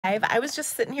I was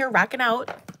just sitting here rocking out,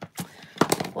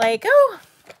 like, oh,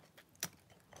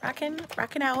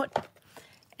 rocking out.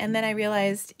 And then I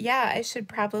realized, yeah, I should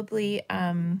probably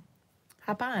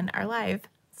hop on our live.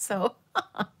 So,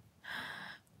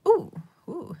 ooh,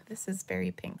 this is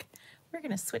very pink. We're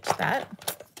going to switch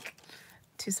that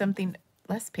to something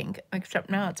less pink, except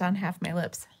now it's on half my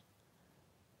lips.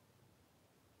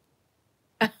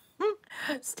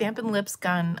 Stampin' Lips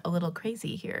gone a little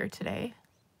crazy here today.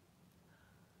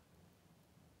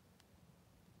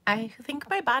 I think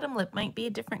my bottom lip might be a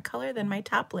different color than my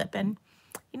top lip, and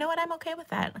you know what? I'm okay with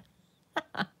that.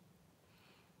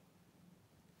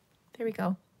 There we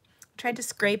go. Tried to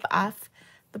scrape off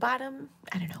the bottom.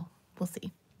 I don't know. We'll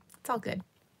see. It's all good.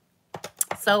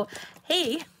 So,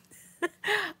 hey,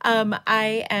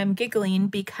 I am giggling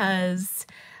because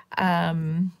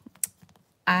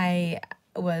I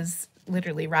was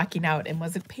literally rocking out and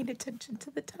wasn't paying attention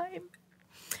to the time.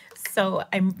 So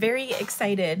I'm very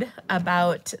excited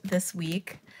about this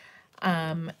week.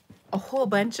 A whole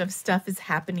bunch of stuff is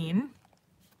happening,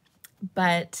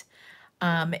 but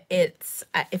it's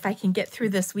if I can get through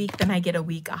this week, then I get a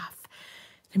week off.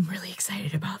 I'm really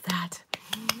excited about that.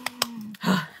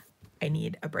 I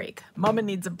need a break. Mama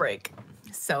needs a break.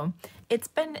 So it's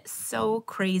been so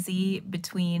crazy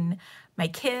between my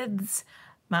kids,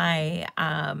 my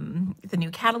the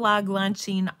new catalog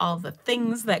launching, all the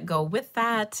things that go with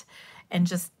that, and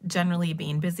just generally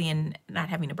being busy and not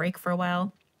having a break for a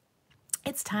while.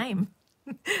 It's time.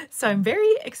 So I'm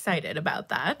very excited about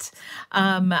that.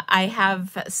 I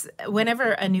have,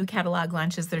 whenever a new catalog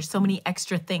launches, there's so many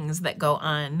extra things that go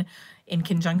on in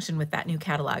conjunction with that new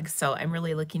catalog. So I'm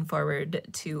really looking forward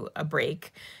to a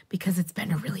break because it's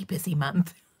been a really busy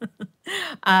month.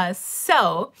 Let's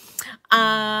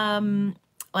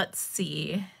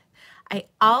see.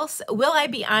 Will I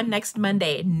be on next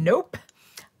Monday? Nope.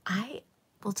 I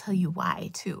will tell you why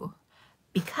too,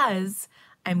 because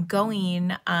I'm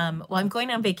going, I'm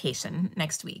going on vacation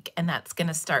next week, and that's going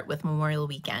to start with Memorial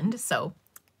Weekend. So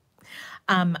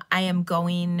I am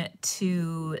going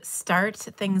to start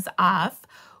things off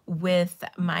with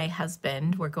my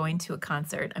husband. We're going to a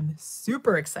concert. I'm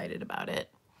super excited about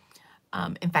it.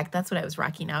 In fact, that's what I was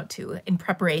rocking out to in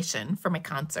preparation for my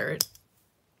concert.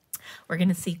 We're going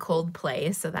to see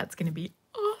Coldplay, so that's going to be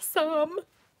awesome.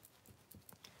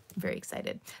 I'm very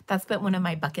excited. That's been one of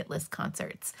my bucket list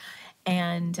concerts.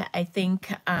 And I think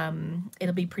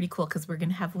it'll be pretty cool because we're going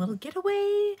to have a little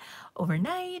getaway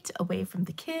overnight away from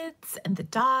the kids and the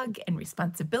dog and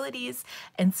responsibilities.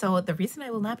 And so the reason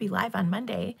I will not be live on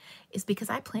Monday is because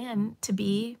I plan to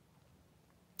be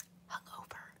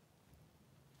hungover.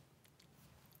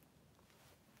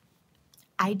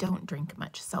 I don't drink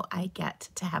much, so I get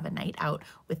to have a night out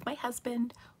with my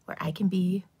husband where I can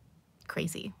be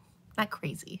crazy. Not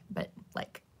crazy, but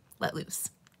like let loose.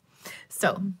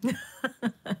 So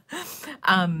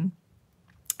I'm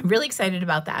really excited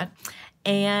about that.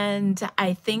 And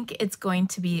I think it's going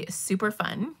to be super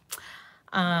fun.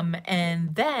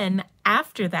 And then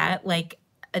after that, like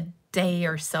a day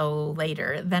or so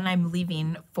later, then I'm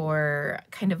leaving for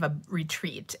kind of a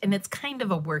retreat. And it's kind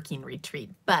of a working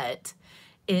retreat, but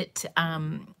it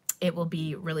will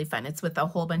be really fun. It's with a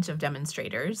whole bunch of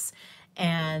demonstrators,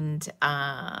 and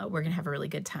we're gonna have a really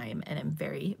good time, and I'm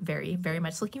very, very, very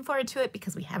much looking forward to it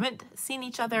because we haven't seen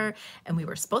each other, and we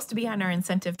were supposed to be on our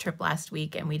incentive trip last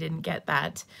week and we didn't get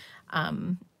that.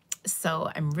 So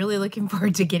I'm really looking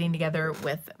forward to getting together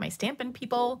with my Stampin'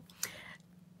 people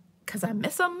because I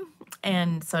miss them,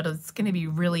 and so it's gonna be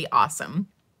really awesome.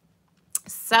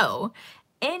 So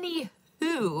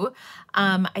anywho,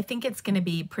 I think it's gonna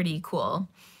be pretty cool.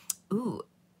 Ooh.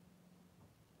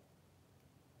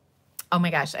 Oh my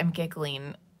gosh, I'm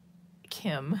giggling.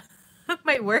 Kim,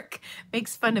 my work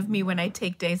makes fun of me when I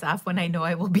take days off when I know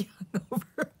I will be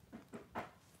hungover.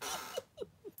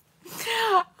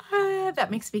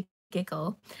 That makes me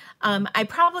giggle. I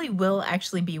probably will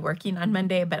actually be working on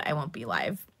Monday, but I won't be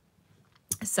live.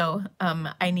 So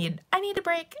I need a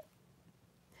break.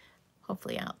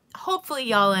 Hopefully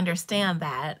y'all understand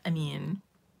that. I mean,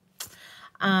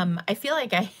 I feel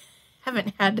like I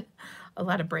haven't had a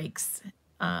lot of breaks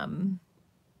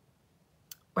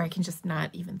where I can just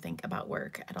not even think about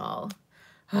work at all.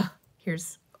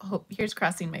 Here's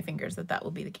crossing my fingers that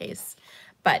will be the case.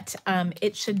 But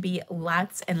it should be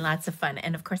lots and lots of fun.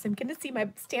 And of course, I'm going to see my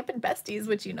Stampin' besties,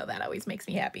 which you know that always makes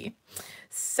me happy.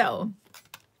 So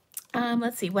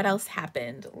let's see, what else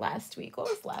happened last week? What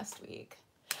was last week?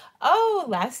 Oh,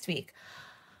 last week.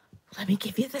 Let me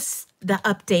give you the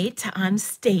update on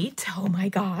State. Oh my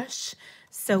gosh.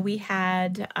 So we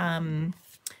had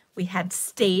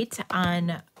State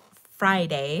on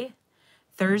Friday,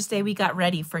 Thursday we got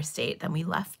ready for state. Then we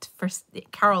left for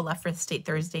Carol left for state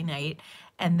Thursday night,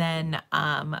 and then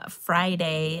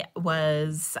Friday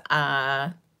was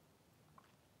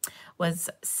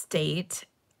state,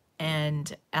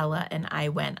 and Ella and I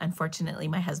went. Unfortunately,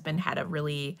 my husband had a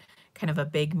really kind of a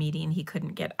big meeting he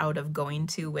couldn't get out of going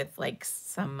to with like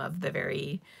some of the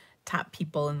very top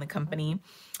people in the company.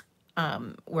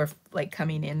 Were like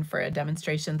coming in for a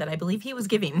demonstration that I believe he was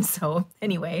giving. So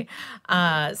anyway,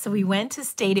 so we went to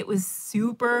state. It was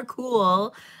super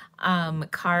cool.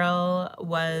 Carl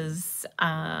was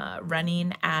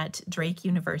running at Drake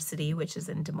University, which is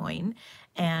in Des Moines,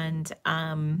 and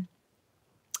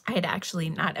I had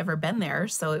actually not ever been there,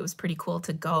 so it was pretty cool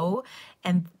to go,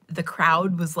 and the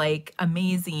crowd was like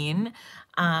amazing.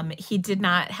 He did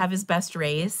not have his best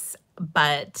race,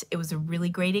 but it was a really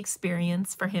great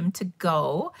experience for him to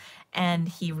go, and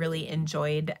he really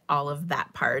enjoyed all of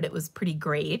that part. It was pretty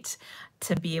great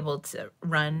to be able to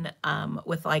run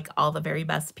with like all the very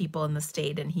best people in the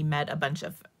state, and he met a bunch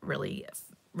of really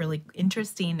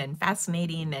interesting and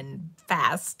fascinating and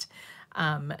fast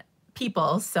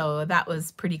people, so that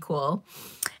was pretty cool.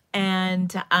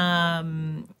 And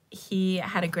he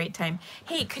had a great time.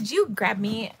 Hey, could you grab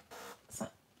me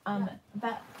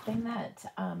that thing that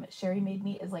Sherry made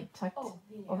me is like tucked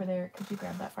over there. Could you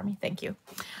grab that for me? Thank you.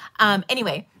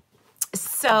 Anyway,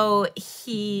 so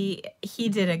he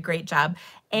did a great job.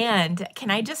 And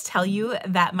can I just tell you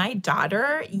that my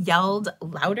daughter yelled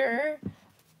louder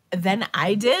than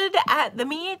I did at the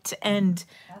meet, and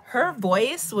her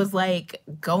voice was like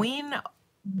going,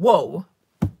 whoa.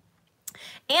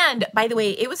 And by the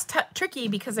way, it was tricky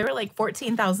because there were like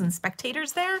 14,000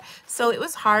 spectators there. So it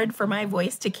was hard for my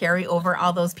voice to carry over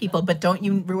all those people, but don't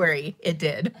you worry, it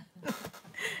did.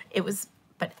 It was,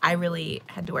 but I really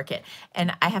had to work it.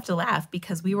 And I have to laugh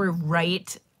because we were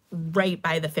right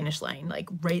by the finish line, like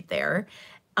right there,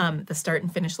 the start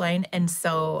and finish line. And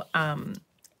so,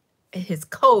 his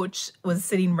coach was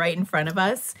sitting right in front of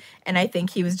us. And I think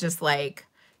he was just like,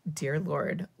 dear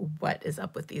Lord, what is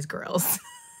up with these girls?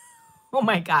 Oh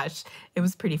my gosh, it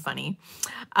was pretty funny.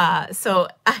 So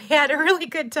I had a really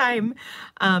good time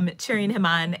cheering him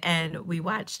on, and we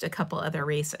watched a couple other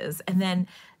races. And then,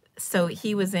 so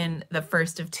he was in the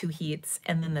first of 2 heats,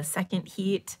 and then the second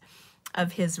heat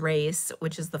of his race,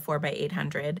 which is the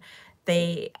 4x800,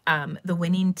 they, the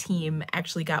winning team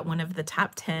actually got one of the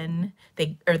top 10,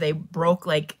 they broke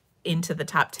like into the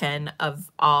top 10 of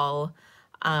all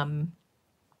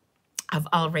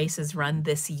races run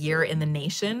this year in the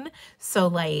nation. So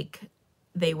like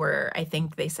they were, I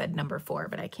think they said number 4,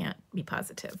 but I can't be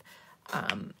positive.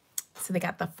 So they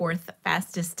got the 4th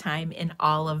fastest time in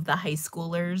all of the high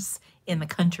schoolers in the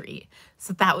country.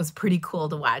 So that was pretty cool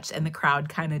to watch. And the crowd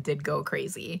kind of did go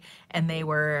crazy, and they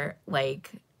were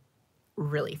like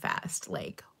really fast,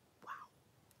 like, wow.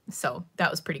 So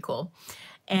that was pretty cool.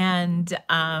 And,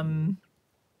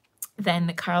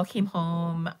 then Carl came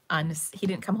home he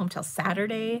didn't come home till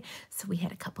Saturday. So we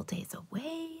had a couple days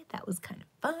away. That was kind of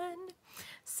fun.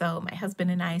 So my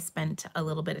husband and I spent a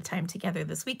little bit of time together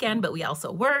this weekend, but we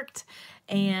also worked,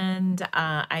 and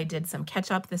I did some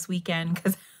catch up this weekend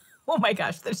because, oh my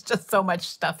gosh, there's just so much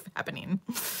stuff happening.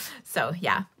 So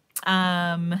yeah.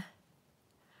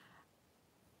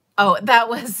 Oh, that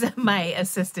was my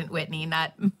assistant, Whitney,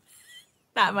 not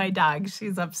my dog.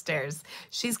 She's upstairs.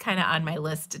 She's kind of on my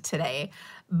list today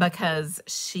because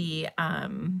she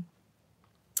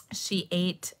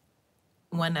ate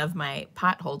one of my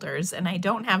pot holders, and I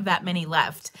don't have that many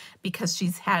left because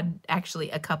she's had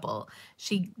actually a couple.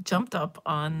 She jumped up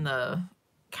on the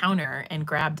counter and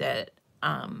grabbed it.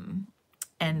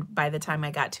 And by the time I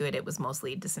got to it, it was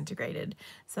mostly disintegrated.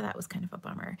 So that was kind of a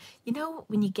bummer. You know,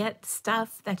 when you get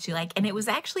stuff that you like, and it was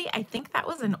actually, I think that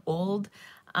was an old,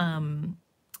 I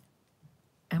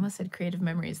almost said Creative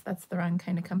Memories. That's the wrong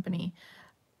kind of company.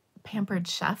 Pampered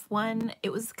Chef one.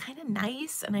 It was kind of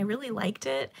nice, and I really liked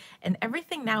it. And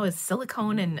everything now is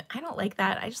silicone, and I don't like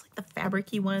that. I just like the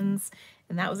fabric-y ones,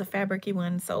 and that was a fabric-y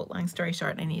one. So long story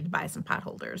short, I need to buy some pot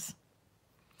holders.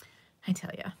 I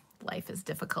tell you, life is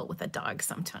difficult with a dog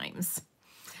sometimes.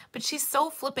 But she's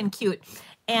so flippin' cute.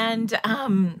 And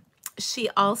she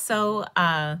also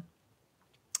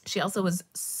was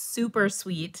super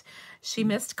sweet. She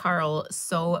missed Carl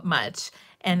so much.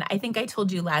 And I think I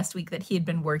told you last week that he had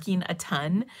been working a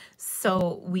ton.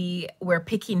 So we were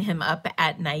picking him up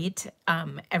at night,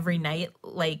 every night,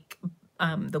 like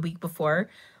the week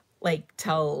before, like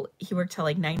he worked till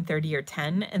like 9:30 or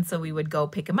 10. And so we would go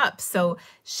pick him up. So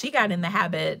she got in the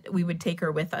habit, we would take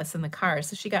her with us in the car.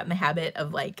 So she got in the habit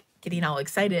of like getting all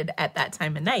excited at that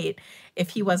time of night.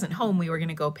 If he wasn't home, we were going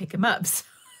to go pick him up.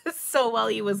 So while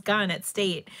he was gone at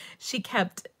state, she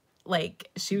kept like,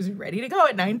 she was ready to go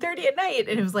at 9:30 at night.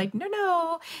 And it was like, no,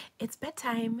 no, it's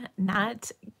bedtime,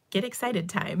 not get excited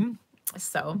time.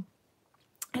 So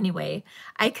anyway,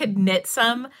 I could knit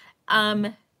some.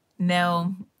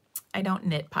 No, I don't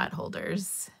knit pot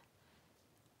holders.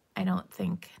 I don't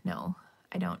think, no,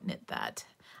 I don't knit that.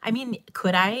 I mean,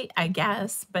 could I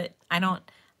guess, but I don't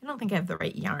think I have the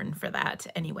right yarn for that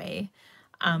anyway.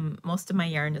 Most of my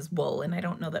yarn is wool, and I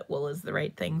don't know that wool is the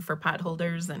right thing for pot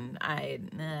holders, and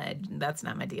that's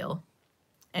not my deal.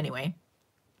 Anyway,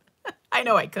 I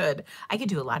know I could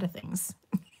do a lot of things.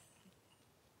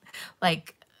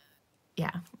 Like,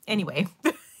 yeah, anyway.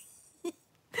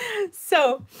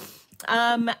 So,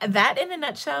 that in a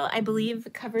nutshell, I believe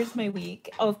covers my week.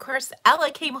 Oh, of course,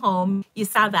 Ella came home. You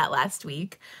saw that last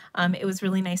week. It was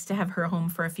really nice to have her home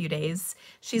for a few days.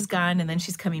 She's gone and then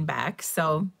she's coming back.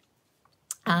 So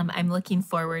I'm looking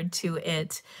forward to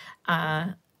it,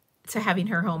 to having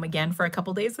her home again for a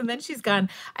couple days and then she's gone.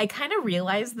 I kind of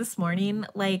realized this morning,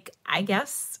 like, I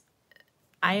guess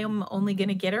I am only going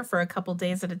to get her for a couple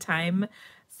days at a time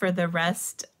for the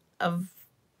rest of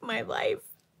my life.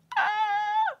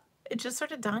 It just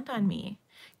sort of dawned on me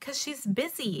because she's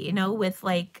busy, you know, with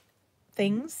like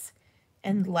things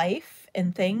and life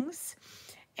and things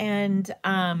and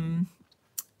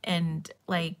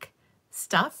like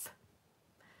stuff.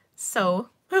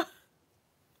 So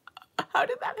how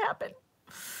did that happen?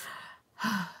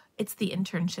 It's the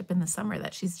internship in the summer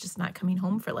that she's just not coming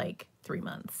home for like 3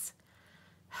 months.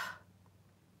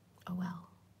 Oh, well,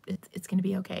 it's going to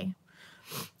be okay,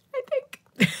 I think.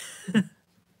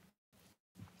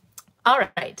 All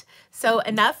right, so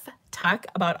enough talk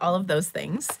about all of those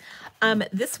things.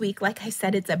 This week, like I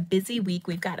said, it's a busy week.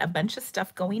 We've got a bunch of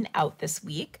stuff going out this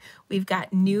week. We've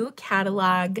got new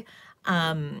catalog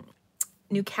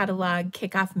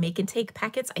kickoff make and take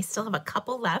packets. I still have a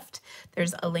couple left.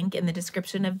 There's a link in the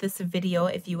description of this video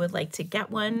if you would like to get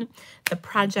one. The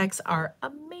projects are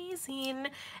amazing,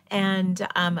 and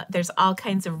there's all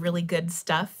kinds of really good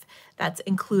stuff that's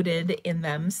included in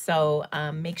them. So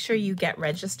make sure you get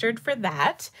registered for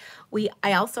that.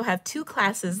 I also have 2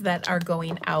 classes that are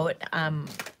going out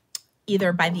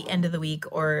either by the end of the week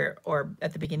or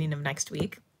at the beginning of next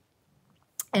week.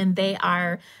 And they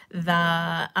are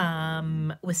the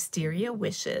Wisteria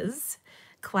Wishes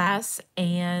class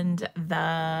and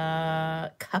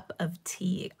the Cup of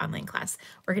Tea online class.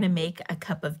 We're going to make a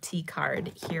cup of tea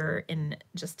card here in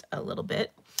just a little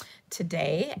bit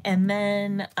today. And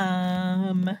then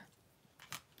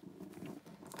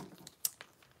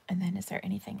is there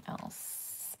anything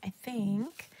else? I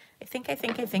think.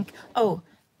 Oh,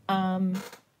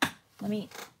 let me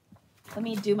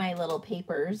do my little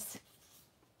papers.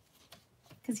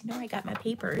 Because you know I got my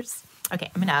papers.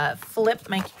 Okay, I'm gonna flip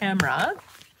my camera.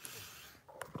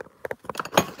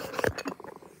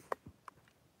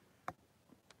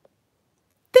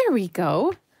 There we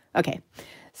go. Okay,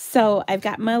 so I've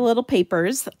got my little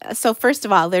papers. So first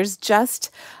of all, there's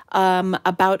just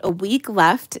about a week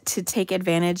left to take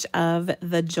advantage of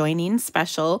the joining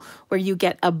special where you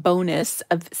get a bonus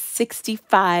of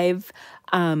 $65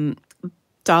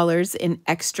 in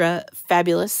extra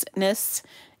fabulousness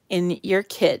in your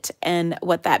kit. And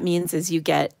what that means is you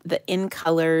get the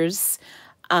InColors,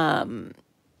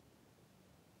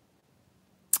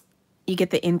 you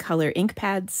get the InColor ink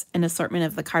pads, an assortment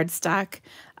of the cardstock,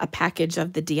 a package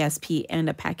of the DSP, and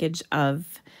a package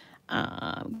of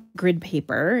grid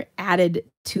paper added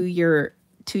to your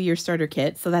starter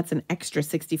kit. So that's an extra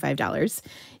 $65.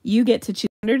 You get to choose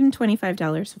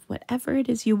 $125 of whatever it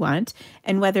is you want.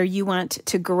 And whether you want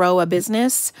to grow a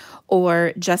business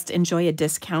or just enjoy a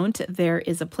discount, there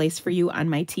is a place for you on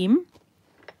my team.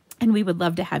 And we would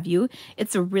love to have you.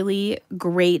 It's a really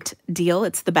great deal.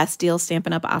 It's the best deal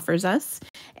Stampin' Up! Offers us.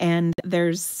 And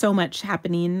there's so much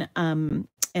happening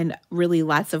and really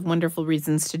lots of wonderful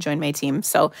reasons to join my team.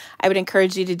 So I would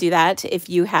encourage you to do that. If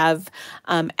you have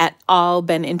at all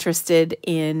been interested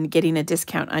in getting a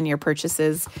discount on your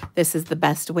purchases, this is the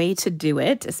best way to do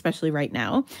it, especially right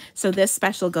now. So this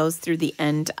special goes through the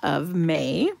end of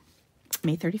May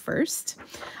 31st.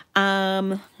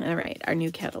 All right, our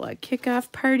new catalog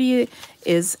kickoff party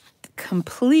is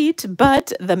complete,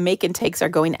 but the make and takes are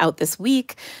going out this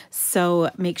week.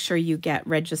 So make sure you get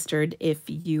registered if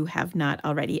you have not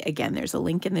already. Again, there's a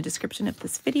link in the description of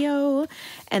this video.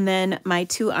 And then my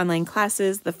 2 online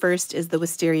classes. The first is the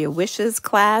Wisteria Wishes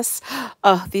class.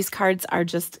 Oh, these cards are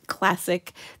just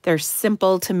classic. They're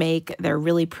simple to make. They're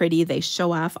really pretty. They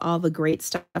show off all the great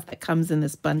stuff that comes in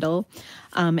this bundle.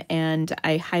 And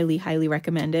I highly, highly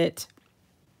recommend it.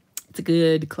 It's a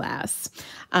good class.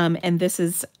 And this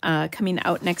is coming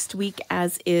out next week,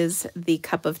 as is the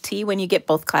cup of tea. When you get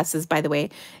both classes, by the way,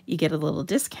 you get a little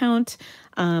discount,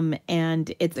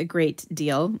 and it's a great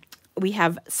deal. We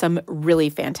have some really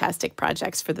fantastic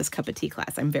projects for this cup of tea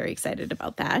class. I'm very excited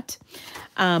about that.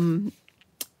 And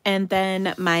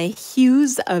then my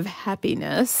Hues of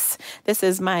Happiness. This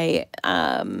is my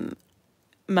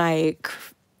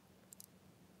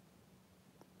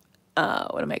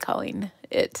what am I calling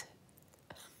it?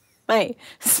 My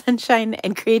Sunshine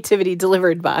and Creativity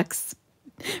Delivered box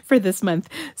for this month.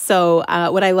 So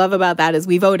what I love about that is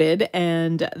we voted,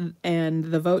 and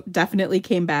the vote definitely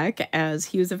came back as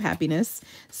Hues of Happiness.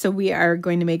 So we are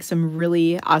going to make some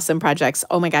really awesome projects.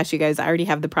 Oh my gosh, you guys, I already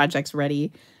have the projects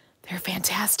ready. They're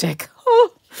fantastic.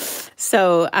 Oh.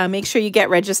 So make sure you get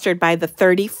registered by the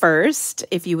 31st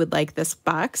if you would like this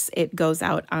box. It goes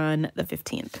out on the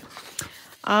 15th.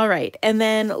 All right, and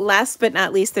then last but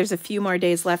not least, there's a few more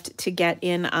days left to get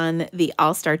in on the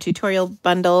All-Star Tutorial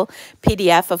Bundle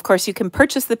PDF. Of course, you can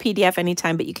purchase the PDF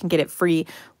anytime, but you can get it free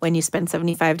when you spend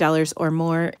 $75 or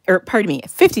more, or pardon me,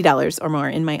 $50 or more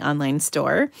in my online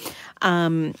store.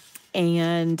 And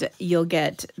you'll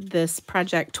get this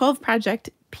 12-project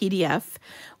PDF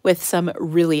with some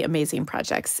really amazing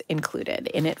projects included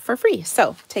in it for free.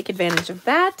 So take advantage of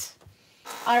that.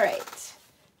 All right,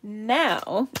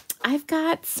 now I've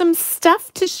got some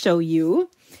stuff to show you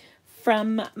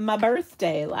from my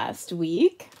birthday last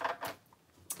week.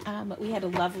 We had a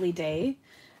lovely day,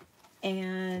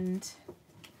 and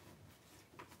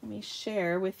let me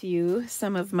share with you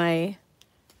some of my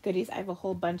goodies. I have a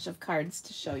whole bunch of cards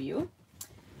to show you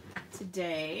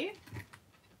today.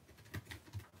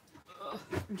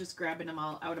 I'm just grabbing them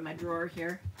all out of my drawer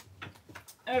here.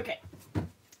 Okay,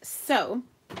 so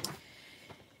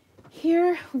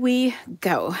here we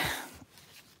go.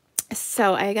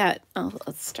 So I got,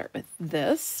 let's start with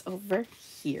this over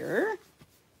here.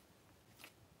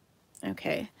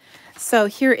 Okay, so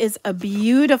here is a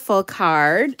beautiful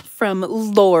card from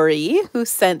Lori, who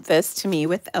sent this to me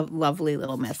with a lovely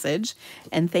little message.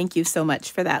 And thank you so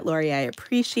much for that, Lori. I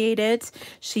appreciate it.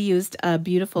 She used a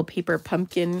beautiful paper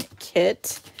pumpkin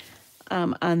kit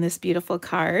on this beautiful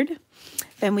card.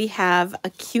 Then we have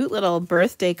a cute little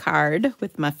birthday card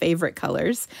with my favorite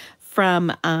colors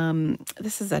from,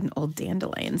 this is an old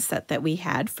dandelion set that we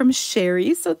had from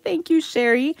Sherry. So thank you,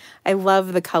 Sherry. I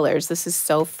love the colors. This is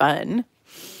so fun.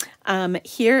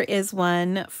 Here is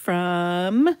one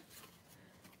from,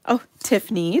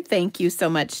 Tiffany. Thank you so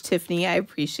much, Tiffany. I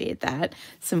appreciate that.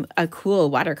 A cool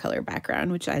watercolor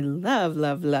background, which I love,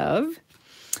 love, love.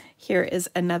 Here is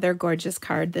another gorgeous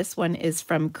card. This one is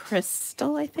from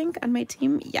Crystal, I think, on my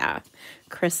team. Yeah,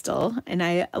 Crystal. And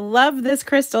I love this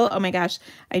Crystal. Oh my gosh,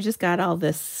 I just got all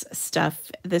this stuff.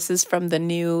 This is from the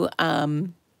new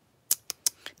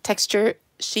Texture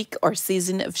Chic or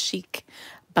Season of Chic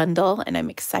bundle, and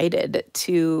I'm excited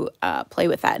to play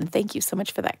with that. And thank you so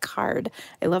much for that card.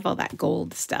 I love all that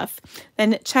gold stuff.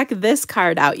 Then check this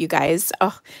card out, you guys.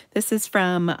 Oh, this is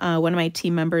from one of my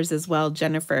team members as well,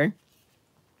 Jennifer.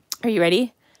 Are you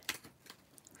ready?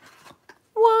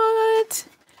 What?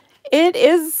 It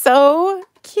is so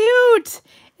cute.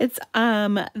 It's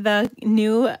the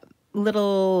new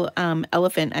little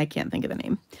elephant. I can't think of the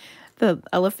name. The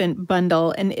elephant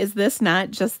bundle. And is this not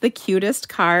just the cutest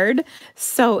card?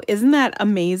 So isn't that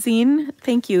amazing?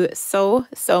 Thank you so,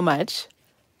 so much.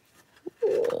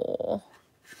 Oh,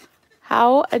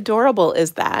 how adorable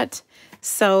is that?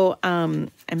 So I'm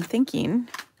thinking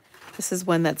this is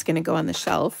one that's going to go on the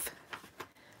shelf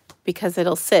because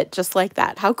it'll sit just like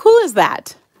that. How cool is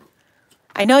that?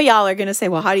 I know y'all are going to say,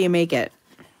 well, how do you make it?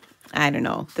 I don't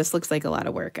know. This looks like a lot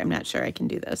of work. I'm not sure I can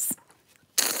do this.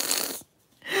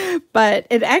 But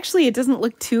it doesn't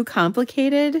look too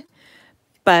complicated,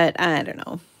 but I don't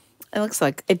know. It looks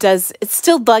like it does. It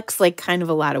still looks like kind of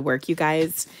a lot of work, you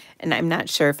guys. And I'm not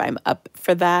sure if I'm up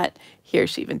for that. Here,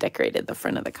 she even decorated the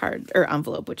front of the card or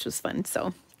envelope, which was fun.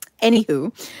 So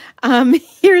anywho,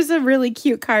 here's a really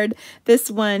cute card.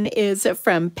 This one is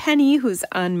from Penny, who's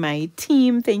on my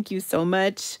team. Thank you so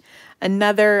much.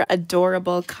 Another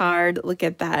adorable card. Look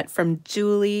at that from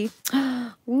Julie.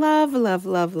 Love, love,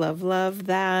 love, love, love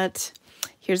that.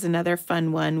 Here's another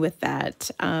fun one with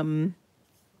that.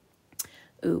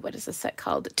 What is this set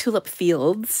called? Tulip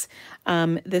Fields.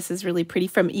 This is really pretty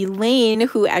from Elaine,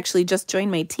 who actually just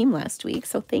joined my team last week.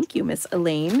 So thank you, Miss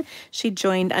Elaine. She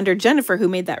joined under Jennifer, who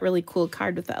made that really cool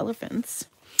card with the elephants.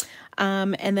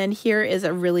 And then here is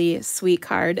a really sweet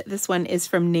card. This one is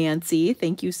from Nancy.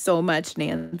 Thank you so much,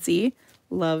 Nancy.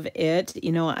 Love it.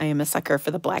 You know, I am a sucker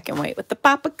for the black and white with the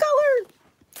pop of color.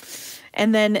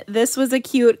 And then this was a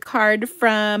cute card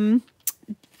from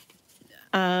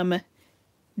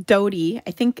Dodie.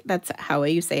 I think that's how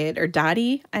you say it, or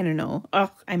Dottie. I don't know.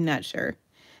 Oh, I'm not sure.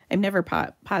 I'm never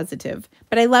positive,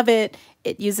 but I love it.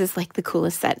 It uses like the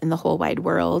coolest set in the whole wide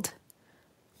world,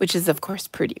 which is of course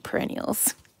Pretty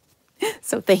Perennials.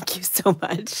 So thank you so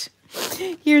much.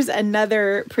 Here's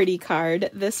another pretty card.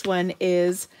 This one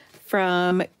is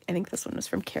from, I think this one was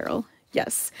from Carol.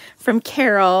 Yes, from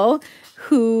Carol,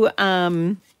 who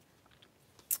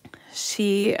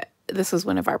this was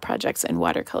one of our projects in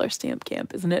watercolor stamp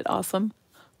camp. Isn't it awesome?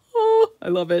 Oh, I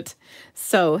love it.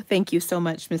 So thank you so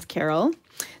much, Miss Carol.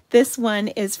 This one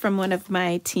is from one of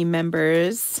my team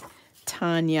members,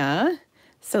 Tanya.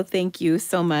 So thank you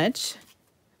so much.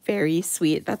 Very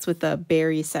sweet. That's with the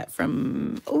berry set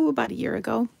from, about a year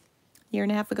ago, year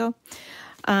and a half ago.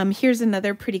 Here's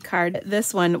another pretty card.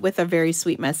 This one with a very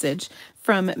sweet message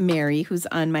from Mary, who's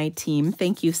on my team.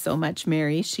 Thank you so much,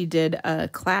 Mary. She did a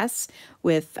class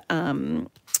with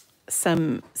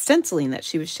some stenciling that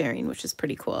she was sharing, which is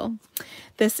pretty cool.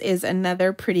 This is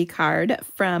another pretty card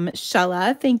from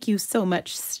Shella. Thank you so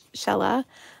much, Shella.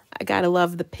 I gotta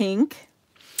love the pink.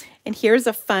 And here's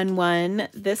a fun one.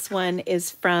 This one is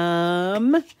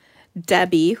from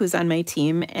Debbie, who's on my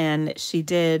team, and she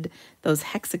did those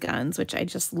hexagons, which I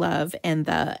just love, and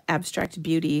the Abstract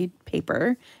Beauty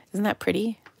paper. Isn't that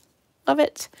pretty? Love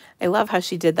it. I love how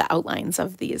she did the outlines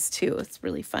of these too. It's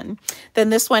really fun.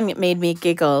 Then this one made me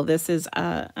giggle. This is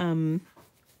a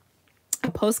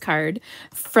postcard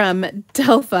from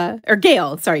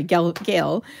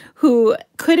Gail, who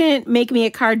couldn't make me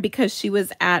a card because she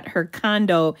was at her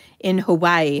condo in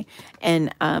Hawaii.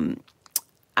 And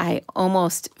I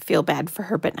almost feel bad for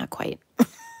her, but not quite.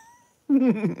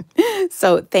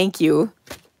 So thank you.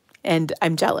 And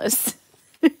I'm jealous.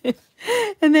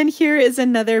 And then here is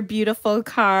another beautiful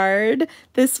card.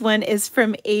 This one is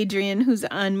from Adrian, who's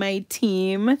on my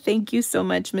team. Thank you so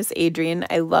much, Miss Adrian.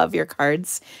 I love your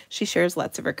cards. She shares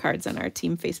lots of her cards on our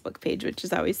team Facebook page, which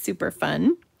is always super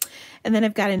fun. And then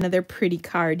I've got another pretty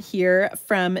card here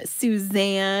from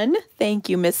Suzanne. Thank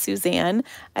you, Miss Suzanne.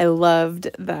 I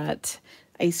loved that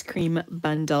ice cream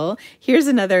bundle. Here's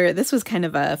another, this was kind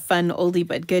of a fun oldie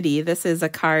but goodie. This is a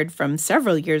card from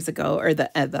several years ago, or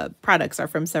the products are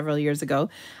from several years ago.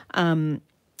 I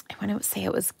want to say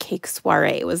it was Cake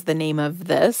Soiree was the name of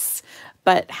this,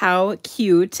 but how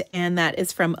cute. And that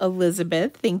is from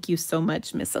Elizabeth. Thank you so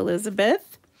much, Miss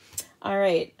Elizabeth. All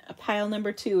right, pile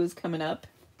number 2 is coming up.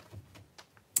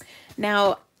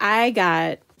 Now I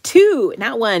got 2,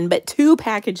 not 1, but 2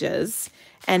 packages.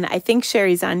 And I think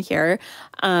Sherry's on here.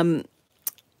 I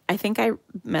think I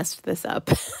messed this up.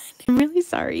 I'm really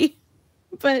sorry,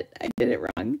 but I did it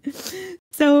wrong.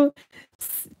 So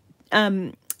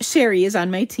Sherry is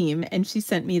on my team, and she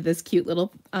sent me this cute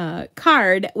little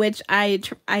card, which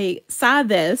I saw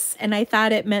this, and I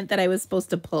thought it meant that I was supposed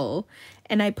to pull.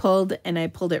 And I pulled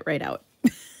it right out.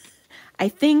 I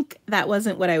think that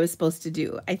wasn't what I was supposed to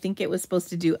do. I think it was supposed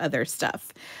to do other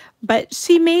stuff. But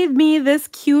she made me this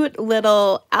cute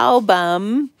little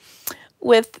album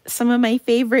with some of my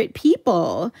favorite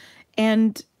people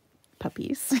and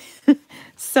puppies.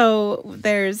 So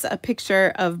there's a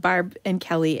picture of Barb and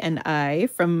Kelly and I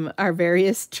from our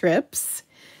various trips.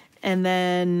 And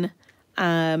then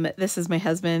this is my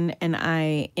husband and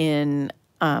I in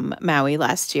Maui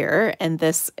last year. And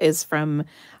this is from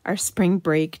our spring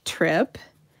break trip.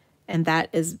 And that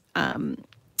is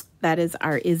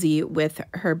our Izzy with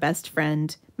her best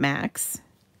friend, Max.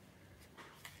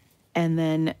 And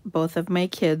then both of my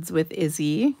kids with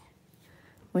Izzy,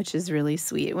 which is really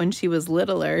sweet. When she was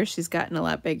littler, she's gotten a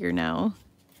lot bigger now.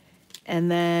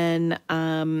 And then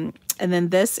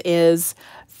this is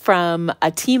from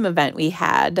a team event we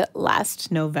had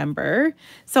last November.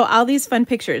 So all these fun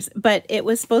pictures, but it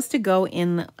was supposed to go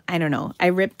in, I don't know,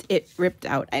 it ripped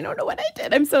out. I don't know what I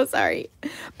did. I'm so sorry.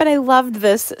 But I loved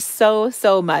this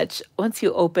so much. Once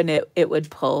you open it, it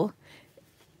would pull.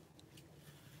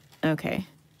 Okay.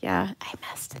 Yeah, I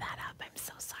messed that up. I'm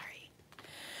so sorry.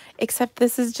 Except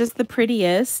this is just the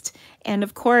prettiest. And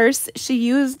of course, she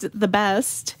used the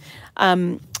best.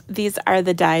 These are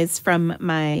the dies from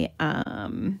my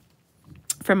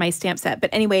stamp set. But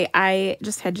anyway, I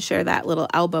just had to share that little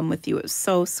album with you. It was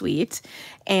so sweet.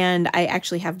 And I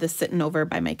actually have this sitting over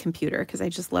by my computer because I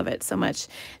just love it so much.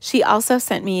 She also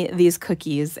sent me these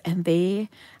cookies, and I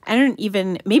don't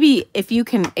even, maybe if you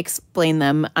can explain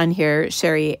them on here,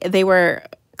 Sherry, they were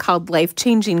called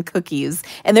life-changing cookies.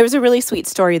 And there was a really sweet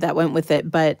story that went with it,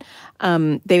 but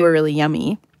they were really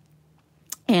yummy.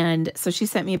 And so she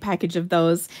sent me a package of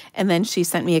those, and then she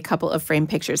sent me a couple of frame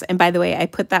pictures. And by the way, I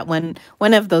put that one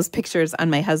of those pictures on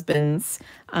my husband's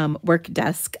work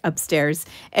desk upstairs.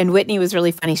 And Whitney was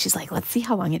really funny. She's like, let's see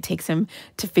how long it takes him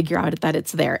to figure out that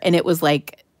it's there. And it was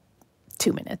like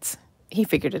 2 minutes. He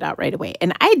figured it out right away.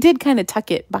 And I did kind of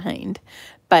tuck it behind,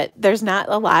 but there's not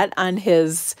a lot on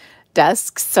his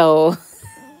desk. So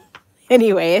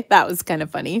anyway, that was kind of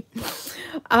funny.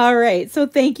 All right. So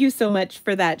thank you so much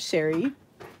for that, Sherry.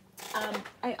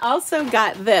 I also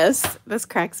got this. This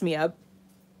cracks me up.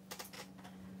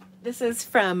 This is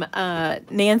from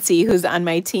Nancy, who's on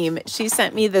my team. She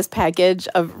sent me this package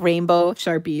of rainbow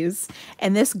Sharpies,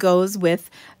 and this goes with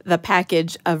the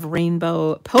package of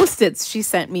rainbow Post-its she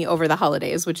sent me over the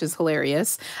holidays, which is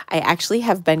hilarious. I actually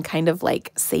have been kind of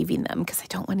like saving them because I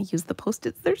don't want to use the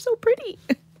Post-its. They're so pretty.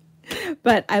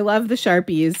 But I love the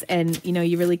Sharpies, and you know,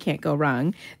 you really can't go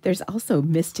wrong. There's also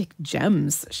Mystic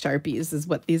Gems Sharpies is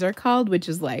what these are called, which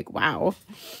is like, wow.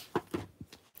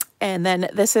 And then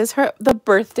this is the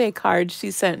birthday card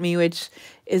she sent me, which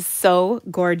is so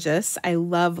gorgeous. I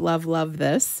love, love, love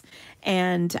this.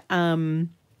 And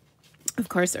of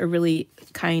course, a really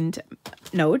kind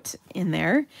note in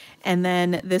there. And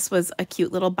then this was a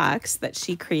cute little box that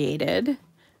she created.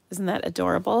 Isn't that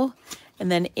adorable?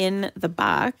 And then in the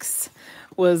box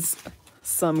was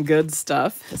some good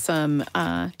stuff, some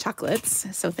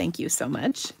chocolates. So thank you so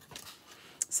much.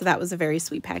 So that was a very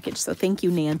sweet package. So thank you,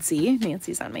 Nancy.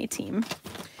 Nancy's on my team.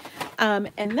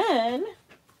 And then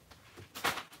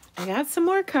I got some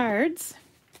more cards.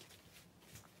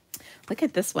 Look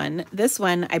at this one. This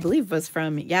one, I believe, was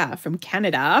from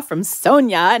Canada, from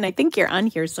Sonia. And I think you're on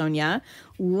here, Sonia.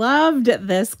 Loved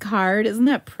this card. Isn't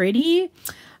that pretty?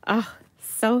 Oh,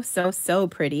 so, so, so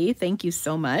pretty. Thank you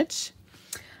so much.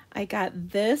 I got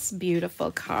this beautiful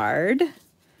card.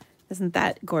 Isn't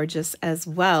that gorgeous as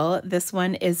well? This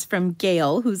one is from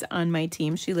Gail, who's on my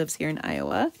team. She lives here in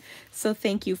Iowa. So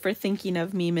thank you for thinking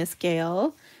of me, Miss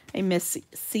Gail. I miss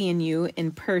seeing you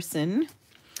in person.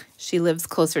 She lives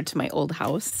closer to my old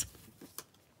house.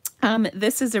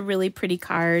 This is a really pretty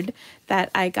card that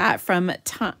I got from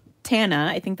Tana.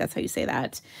 I think that's how you say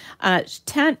that.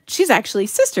 She's actually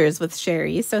sisters with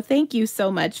Sherry. So thank you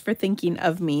so much for thinking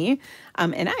of me.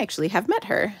 And I actually have met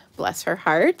her. Bless her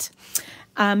heart.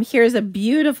 Here's a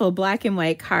beautiful black and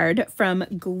white card from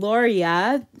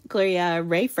Gloria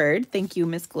Rayford. Thank you,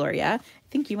 Miss Gloria. I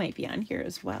think you might be on here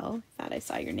as well. Thought I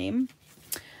saw your name.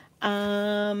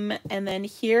 And then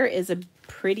here is a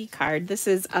pretty card. This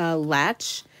is a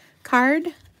latch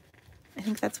card. I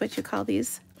think that's what you call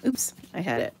these. Oops, I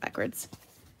had it backwards.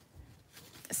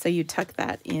 So you tuck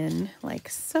that in like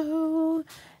so,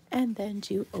 and then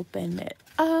you open it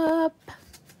up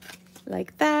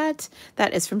like that.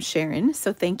 That is from Sharon.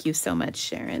 So thank you so much,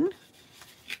 Sharon.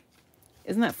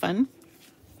 Isn't that fun?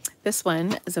 This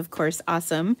one is, of course,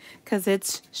 awesome because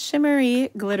it's shimmery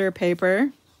glitter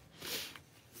paper.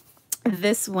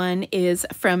 This one is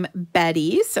from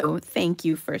Betty. So thank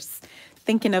you for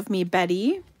thinking of me,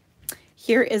 Betty.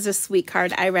 Here is a sweet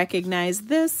card. I recognize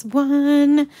this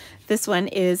one. This one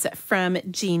is from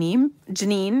Jeannie.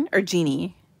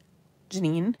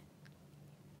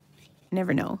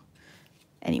 Never know.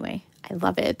 Anyway, I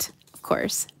love it. Of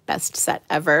course, best set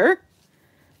ever.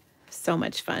 So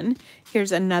much fun.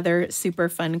 Here's another super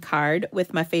fun card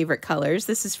with my favorite colors.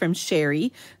 This is from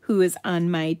Sherry, who is on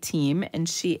my team, and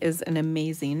she is an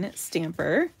amazing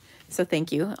stamper. So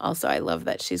thank you. Also, I love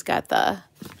that she's got the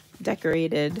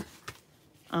decorated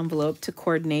envelope to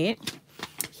coordinate.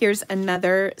 Here's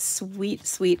another sweet,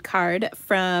 sweet card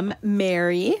from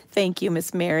Mary. Thank you,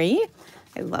 Miss Mary.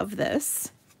 I love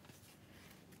this.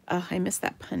 Oh, I miss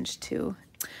that punch too.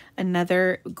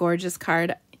 Another gorgeous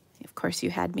card. Of course, you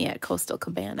had me at Coastal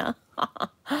Cabana.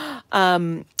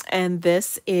 And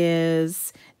this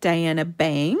is Diana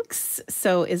Banks.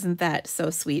 So isn't that so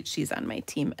sweet? She's on my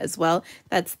team as well.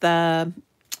 That's the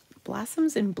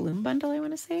Blossoms in Bloom bundle, I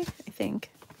want to say. I think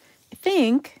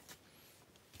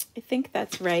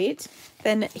that's right.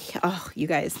 Then, oh, you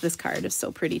guys, this card is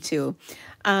so pretty too.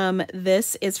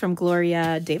 This is from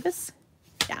Gloria Davis.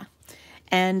 Yeah.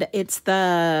 And it's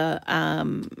the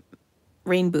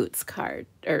Rain Boots card,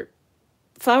 or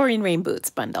Flowering Rain Boots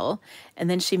bundle. And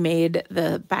then she made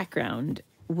the background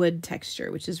wood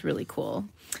texture, which is really cool.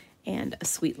 And a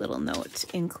sweet little note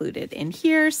included in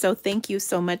here. So thank you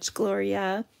so much,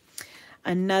 Gloria.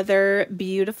 Another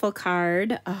beautiful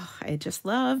card. Oh, I just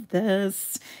love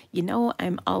this. You know,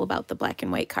 I'm all about the black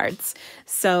and white cards.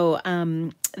 So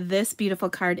this beautiful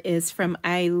card is from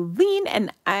Eileen,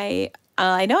 and I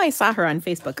know I saw her on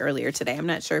Facebook earlier today. I'm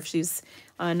not sure if she's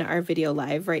on our video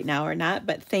live right now or not,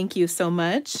 but thank you so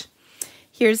much.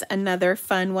 Here's another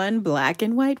fun one, black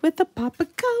and white with a pop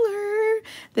of color.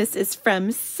 This is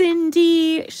from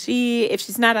Cindy. If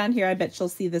she's not on here, I bet she'll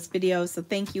see this video. So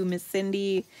thank you, Miss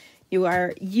Cindy. You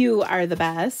are the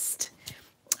best.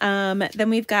 Then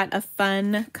we've got a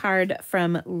fun card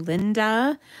from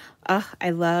Linda. I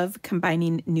love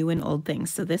combining new and old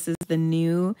things. So this is the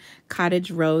new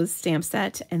Cottage Rose stamp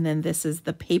set. And then this is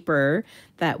the paper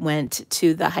that went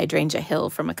to the Hydrangea Hill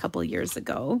from a couple years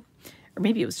ago. Or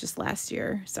maybe it was just last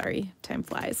year. Sorry, time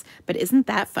flies. But isn't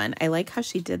that fun? I like how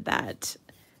she did that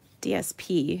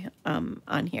DSP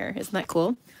on here. Isn't that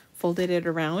cool? Folded it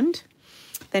around.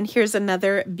 Then here's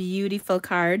another beautiful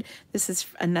card. This is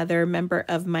another member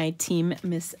of my team,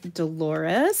 Miss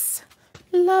Dolores.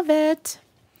 Love it.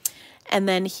 And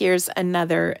then here's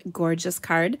another gorgeous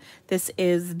card. This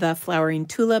is the Flowering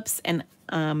Tulips, and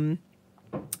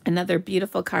another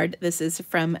beautiful card. This is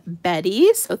from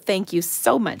Betty. So thank you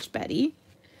so much, Betty.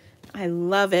 I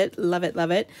love it, love it,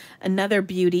 love it. Another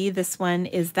beauty. This one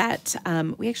is that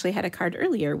we actually had a card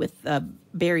earlier with the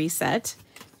berry set.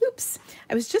 Oops.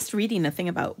 I was just reading a thing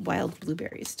about wild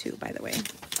blueberries too, by the way.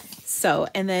 So,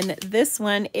 and then this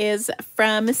one is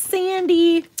from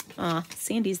Sandy. Oh,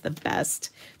 Sandy's the best.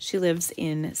 She lives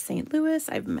in St. Louis.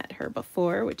 I've met her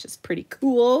before, which is pretty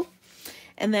cool.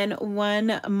 And then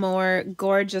one more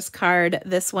gorgeous card.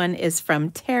 This one is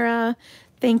from Tara.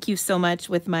 Thank you so much,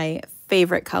 with my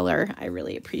favorite color. I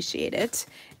really appreciate it.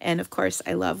 And of course,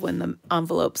 I love when the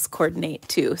envelopes coordinate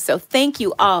too. So thank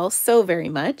you all so very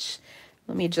much.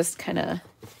 Let me just kind of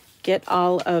get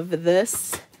all of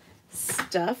this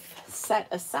stuff set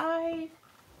aside.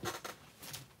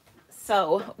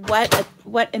 So what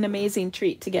an amazing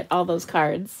treat to get all those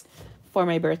cards for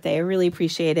my birthday. I really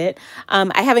appreciate it.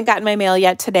 I haven't gotten my mail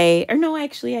yet today. Or no,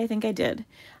 actually, I think I did.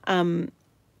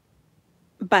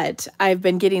 But I've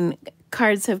been getting,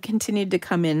 cards have continued to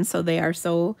come in, so they are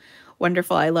so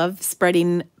wonderful. I love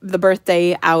spreading the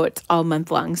birthday out all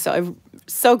month long. So I'm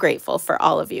so grateful for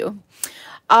all of you.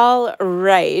 All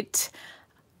right.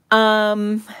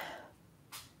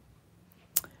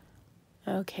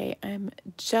 Okay, I'm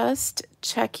just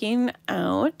checking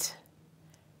out.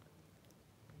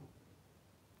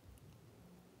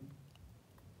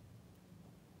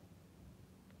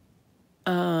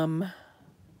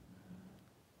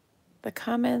 The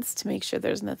comments to make sure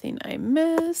there's nothing I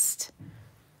missed.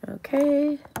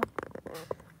 Okay.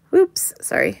 Oops,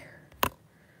 sorry.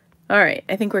 All right,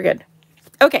 I think we're good.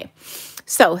 Okay,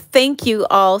 so thank you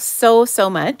all so, so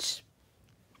much.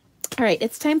 All right,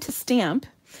 it's time to stamp.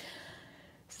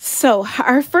 So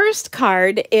our first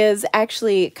card is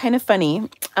actually kind of funny,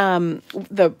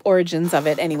 the origins of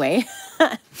it anyway.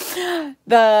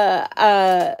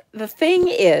 The thing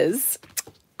is,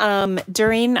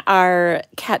 during our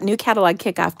new catalog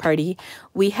kickoff party,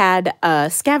 we had a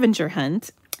scavenger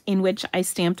hunt in which I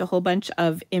stamped a whole bunch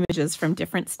of images from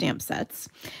different stamp sets,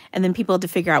 and then people had to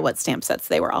figure out what stamp sets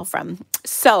they were all from.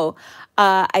 So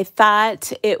I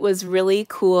thought it was really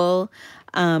cool,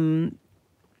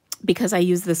 because I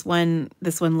used this one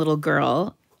little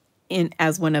girl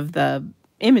as one of the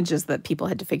images that people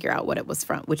had to figure out what it was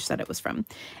from, which set it was from.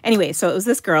 Anyway, so it was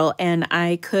this girl, and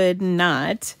I could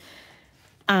not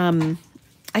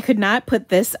put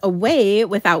this away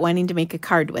without wanting to make a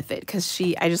card with it, because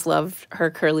I just loved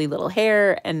her curly little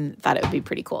hair and thought it would be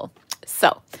pretty cool.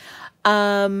 So,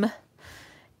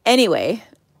 anyway,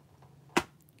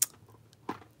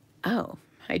 oh,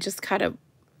 I just caught a,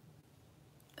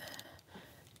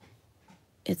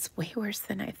 it's way worse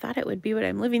than I thought it would be, but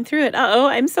I'm living through it. Uh-oh,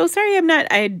 I'm so sorry.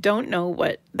 I don't know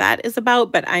what that is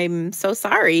about, but I'm so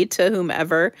sorry to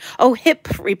whomever. Oh, hip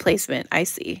replacement. I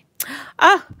see.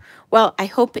 Ah, well, I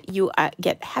hope you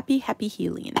get happy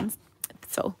healing.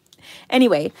 So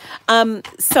anyway,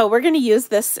 so we're going to use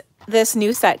this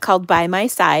new set called By My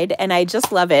Side, and I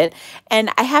just love it.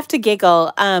 And I have to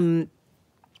giggle.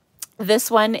 This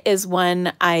one is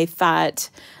one I thought,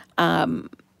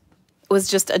 was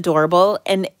just adorable.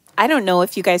 And I don't know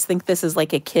if you guys think this is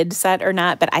like a kid set or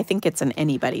not, but I think it's an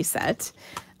anybody set.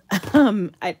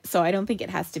 So I don't think it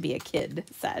has to be a kid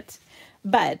set.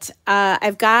 But I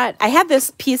had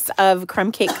this piece of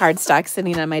crumb cake cardstock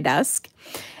sitting on my desk,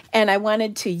 and I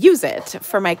wanted to use it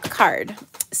for my card.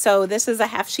 So this is a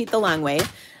half sheet the long way,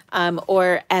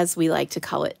 or as we like to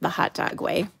call it, the hot dog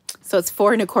way. So it's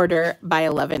 4 1/4 by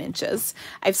 11 inches.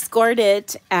 I've scored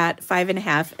it at 5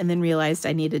 1/2 and then realized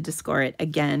I needed to score it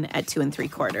again at 2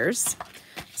 3/4.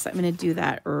 So I'm going to do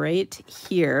that right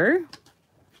here.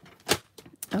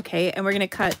 Okay, and we're going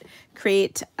to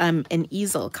create an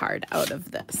easel card out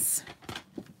of this.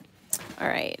 All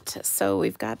right, so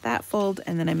we've got that fold,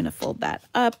 and then I'm going to fold that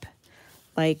up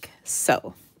like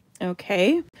so.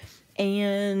 Okay.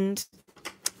 And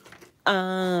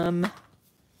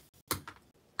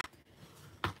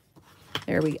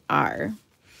there we are.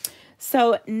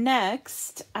 So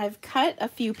next, I've cut a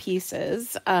few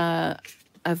pieces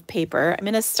of paper. I'm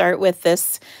going to start with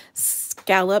this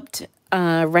scalloped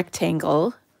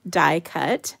rectangle die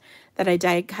cut that I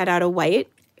die cut out of white.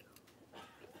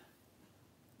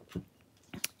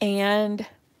 And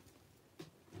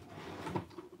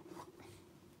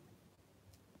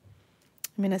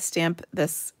I'm going to stamp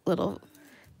this little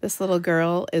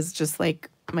girl is just like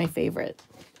my favorite.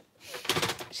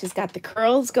 She's got the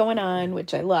curls going on,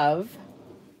 which I love.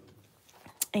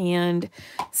 And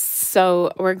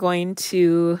so we're going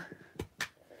to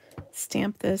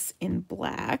stamp this in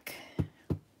black.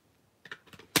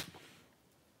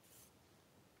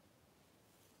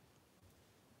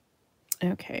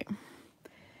 Okay.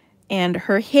 And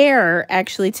her hair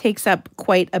actually takes up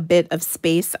quite a bit of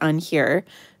space on here.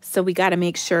 So we got to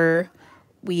make sure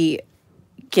we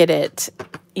get it,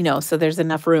 you know, so there's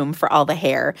enough room for all the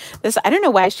hair. This, I don't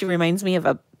know why she reminds me of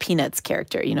a Peanuts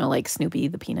character, you know, like Snoopy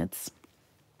the Peanuts.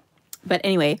 But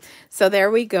anyway, so there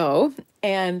we go.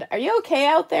 And are you okay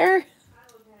out there? I'm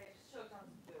okay. Choked on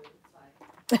food.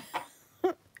 It's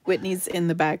fine. Whitney's in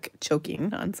the back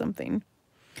choking on something.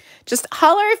 Just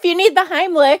holler if you need the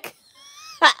Heimlich.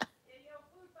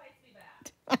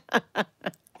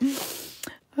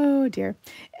 Oh dear.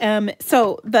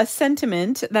 So the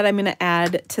sentiment that I'm going to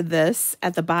add to this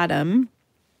at the bottom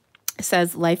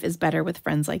says, "Life is better with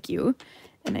friends like you."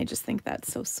 And I just think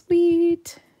that's so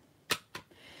sweet.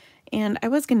 And I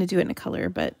was going to do it in a color,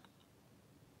 but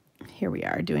here we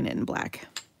are doing it in black.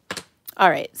 All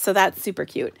right, so that's super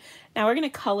cute. Now we're going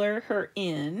to color her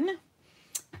in,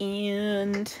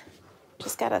 and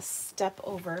just got to step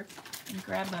over and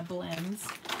grab my blends.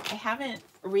 I haven't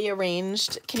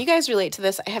rearranged. Can you guys relate to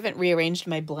this? I haven't rearranged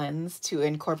my blends to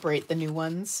incorporate the new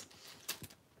ones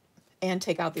and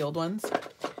take out the old ones.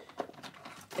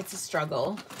 It's a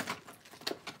struggle,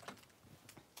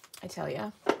 I tell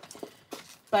you.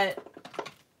 But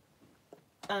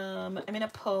I'm going to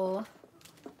pull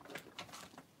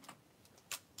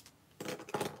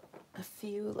a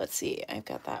few. Let's see. I've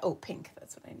got that. Oh, pink.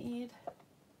 That's what I need.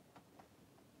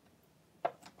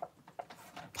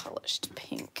 Polished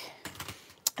pink.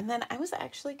 And then I was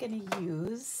actually going to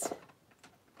use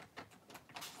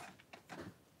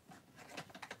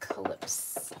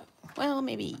Calypso. Well,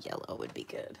 maybe yellow would be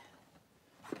good.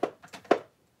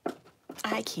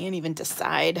 I can't even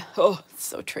decide. Oh, it's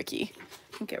so tricky.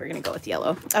 Okay, we're going to go with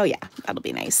yellow. Oh, yeah, that'll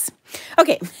be nice.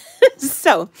 Okay,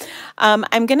 so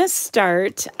I'm going to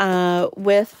start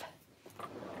with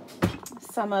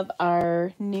some of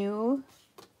our new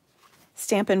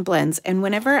Stampin' Blends. And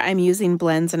whenever I'm using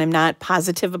blends and I'm not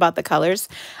positive about the colors,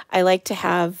 I like to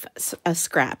have a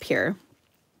scrap here.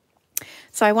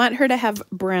 So I want her to have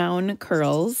brown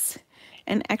curls.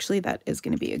 And actually, that is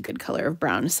going to be a good color of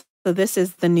brown. So this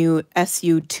is the new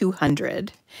SU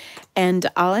 200. And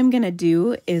all I'm going to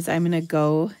do is I'm going to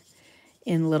go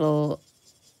in little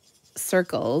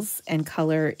circles and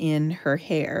color in her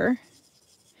hair.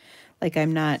 Like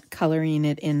I'm not coloring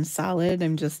it in solid.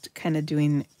 I'm just kind of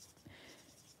doing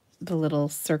the little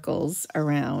circles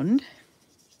around.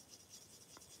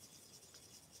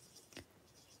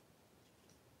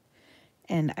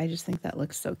 And I just think that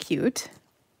looks so cute.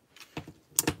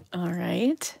 All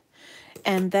right.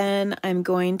 And then I'm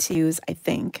going to use, I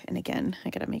think, and again,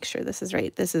 I got to make sure this is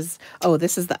right. This is, oh,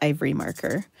 this is the ivory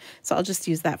marker. So I'll just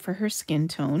use that for her skin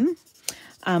tone.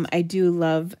 I do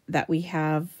love that we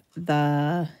have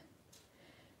the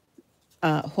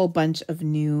whole bunch of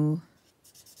new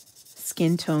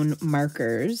skin tone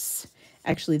markers.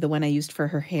 Actually, the one I used for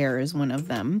her hair is one of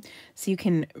them. So you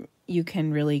can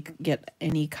really get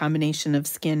any combination of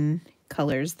skin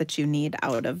colors that you need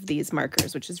out of these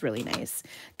markers, which is really nice.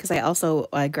 Because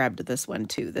I grabbed this one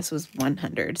too. This was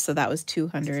 100, so that was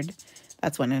 200.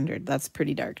 That's 100. That's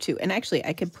pretty dark too. And actually,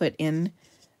 I could put in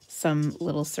some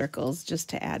little circles just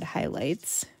to add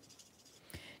highlights.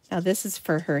 Now this is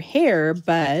for her hair,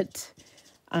 but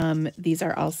these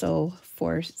are also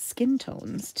for skin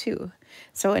tones too.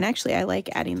 So, and actually I like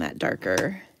adding that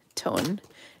darker tone,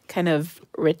 kind of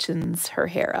richens her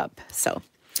hair up. So,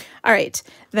 all right,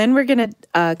 then we're gonna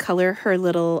color her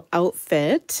little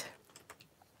outfit.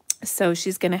 So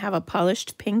she's gonna have a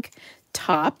polished pink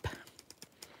top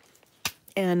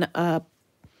and a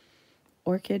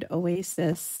Orchid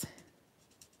Oasis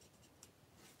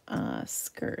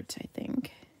skirt, I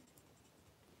think.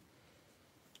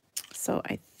 So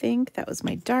I think that was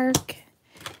my dark,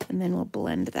 and then we'll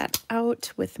blend that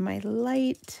out with my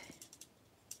light.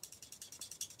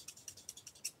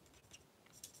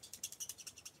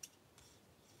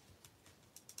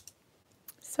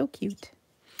 So cute.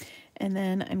 And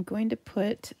then I'm going to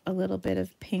put a little bit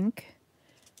of pink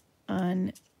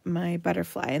on my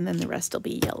butterfly, and then the rest will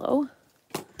be yellow.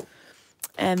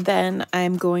 And then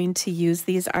I'm going to use,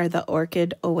 these are the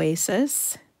Orchid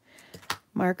Oasis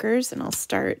markers, and I'll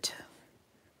start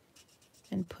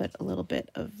and put a little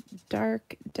bit of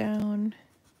dark down,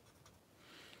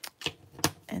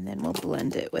 and then we'll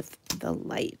blend it with the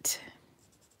light.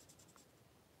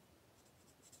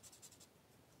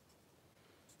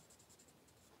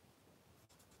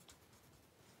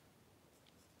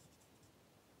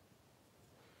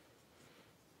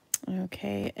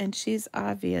 Okay, and she's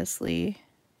obviously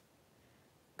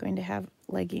going to have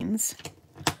leggings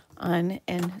on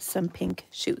and some pink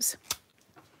shoes.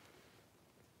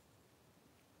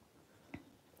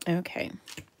 Okay.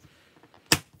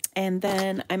 And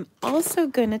then I'm also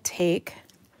going to take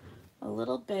a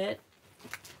little bit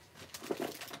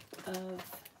of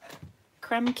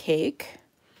crumb cake,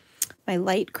 my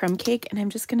light crumb cake, and I'm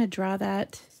just going to draw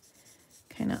that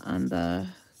kind of on the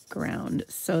ground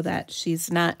so that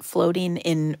she's not floating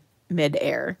in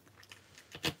midair.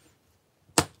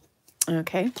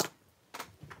 Okay.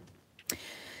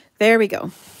 There we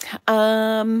go.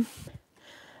 Then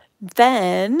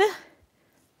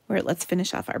let's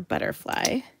finish off our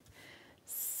butterfly.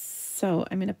 So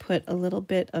I'm going to put a little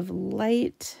bit of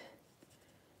light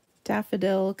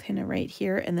daffodil kind of right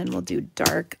here, and then we'll do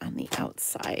dark on the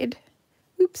outside.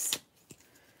 Oops.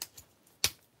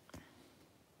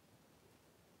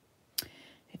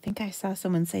 I think I saw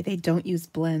someone say they don't use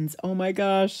blends. Oh my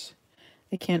gosh.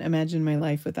 I can't imagine my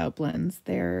life without blends.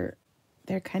 They're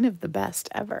kind of the best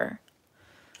ever.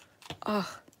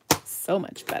 Oh, so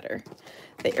much better.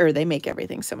 They make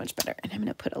everything so much better. And I'm going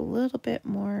to put a little bit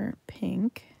more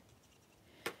pink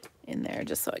in there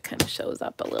just so it kind of shows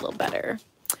up a little better.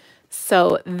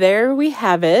 So there we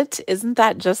have it. Isn't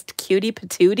that just cutie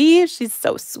patootie? She's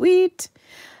so sweet.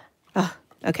 Oh,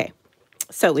 okay.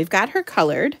 So we've got her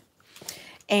colored.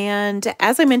 And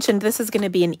as I mentioned, this is going to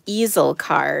be an easel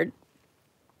card.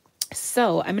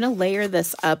 So I'm going to layer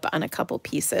this up on a couple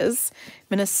pieces.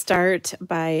 I'm going to start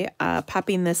by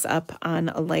popping this up on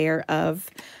a layer of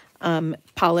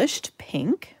polished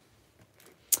pink.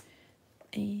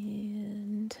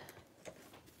 And,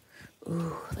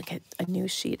 ooh, look at a new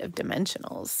sheet of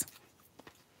dimensionals.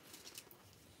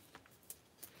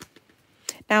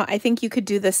 Now, I think you could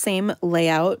do the same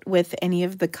layout with any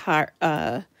of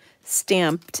the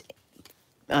stamped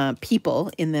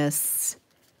people in this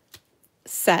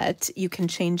set. You can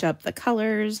change up the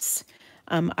colors.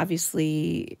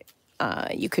 Obviously,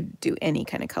 you could do any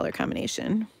kind of color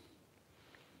combination.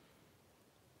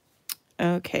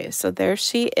 Okay, so there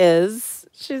she is.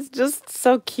 She's just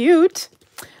so cute.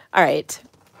 All right.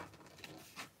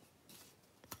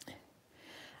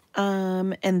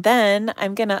 And then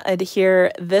I'm going to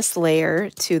adhere this layer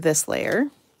to this layer.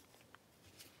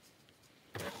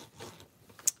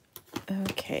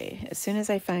 Okay, as soon as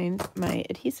I find my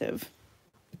adhesive.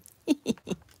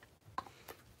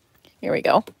 Here we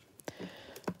go.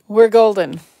 We're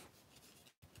golden.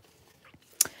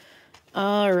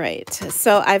 All right,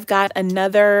 so I've got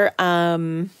another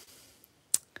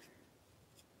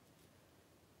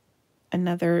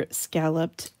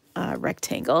scalloped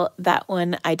rectangle. That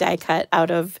one I die cut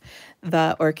out of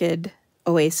the Orchid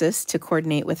Oasis to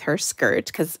coordinate with her skirt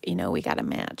because, you know, we got to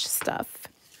match stuff.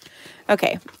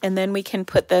 Okay, and then we can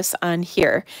put this on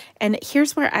here. And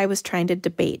here's where I was trying to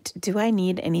debate. Do I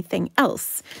need anything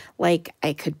else? Like,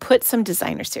 I could put some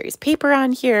designer series paper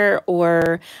on here,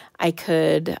 or I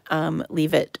could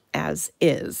leave it as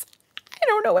is. I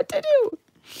don't know what to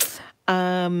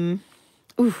do.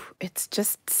 Ooh, it's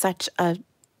just such a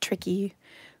tricky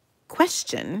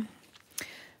question.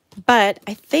 But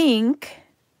I think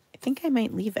I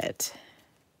might leave it.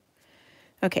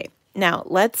 Okay. Now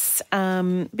let's,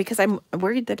 because I'm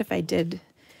worried that if I did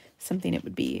something, it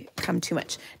would become too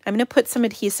much. I'm going to put some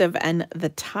adhesive on the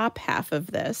top half of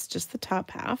this, just the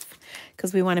top half,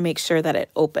 because we want to make sure that it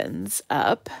opens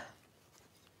up.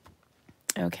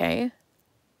 Okay.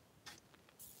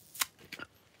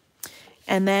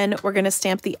 And then we're going to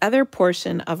stamp the other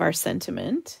portion of our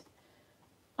sentiment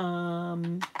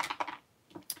on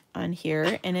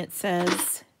here. And it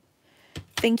says,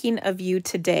 thinking of you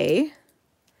today.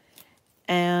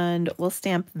 And we'll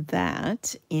stamp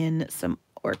that in some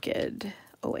Orchid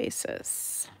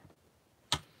Oasis.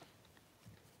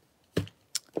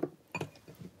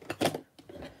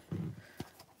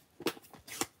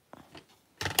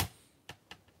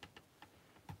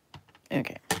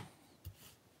 Okay.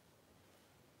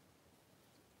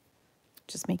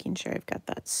 Just making sure I've got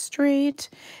that straight.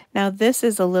 Now this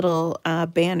is a little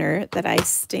banner that I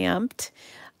stamped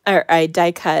or I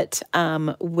die cut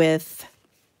with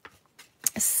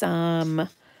some,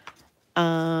 or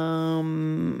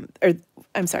I'm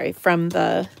sorry, from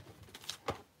the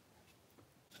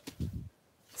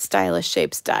Stylish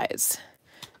Shapes dies.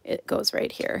 It goes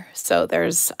right here. So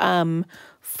there's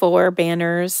 4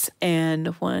 banners and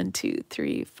 1, 2,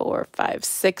 3, 4, 5,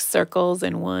 6 circles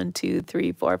and 1, 2,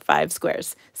 3, 4, 5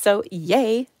 squares. So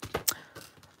yay.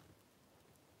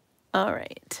 All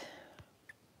right.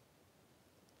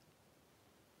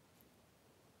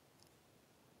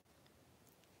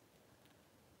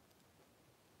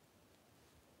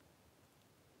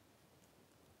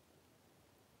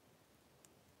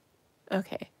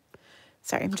 Okay.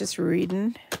 Sorry, I'm just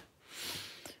reading.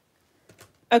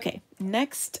 Okay,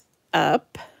 next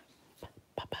up,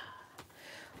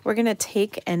 we're going to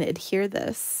take and adhere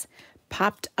this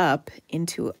popped up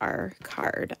into our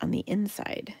card on the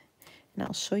inside. And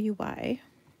I'll show you why.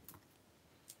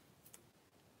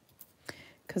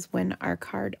 Because when our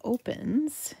card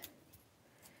opens,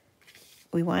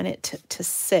 we want it to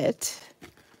sit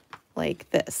like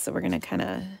this. So we're going to kind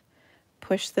of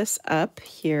push this up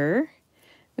here.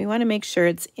 We want to make sure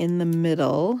it's in the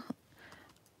middle.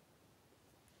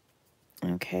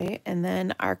 Okay, and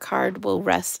then our card will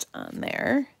rest on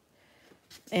there.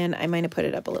 And I might have put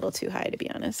it up a little too high, to be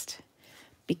honest,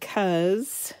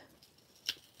 because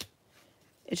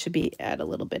it should be at a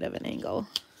little bit of an angle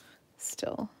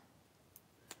still.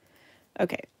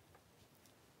 Okay.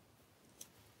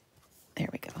 There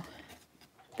we go.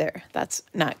 There, that's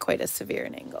not quite as severe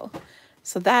an angle.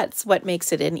 So that's what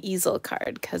makes it an easel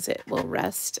card, because it will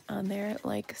rest on there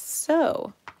like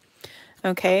so.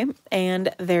 Okay,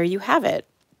 and there you have it.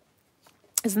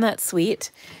 Isn't that sweet?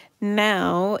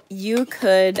 Now you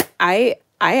could, I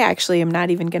actually am not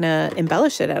even gonna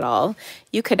embellish it at all.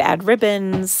 You could add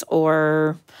ribbons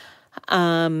or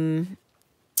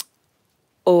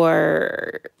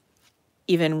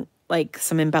even like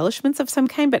some embellishments of some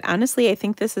kind, but honestly, I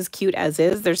think this is cute as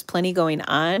is. There's plenty going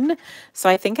on. So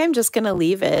I think I'm just gonna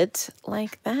leave it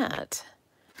like that.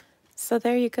 So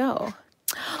there you go.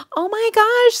 Oh my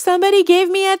gosh, somebody gave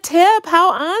me a tip.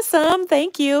 How awesome.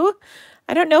 Thank you.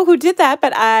 I don't know who did that,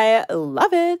 but I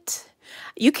love it.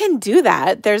 You can do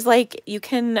that. There's like, you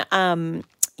can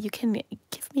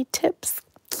give me tips.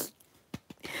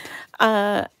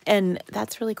 And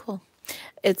that's really cool.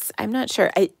 I'm not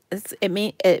sure.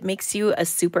 It makes you a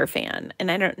super fan. And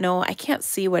I don't know, I can't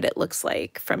see what it looks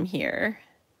like from here.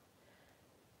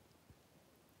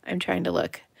 I'm trying to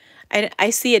look. I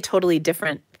see a totally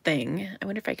different thing. I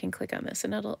wonder if I can click on this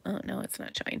and it'll, oh no, it's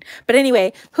not showing. But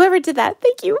anyway, whoever did that,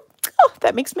 thank you. Oh,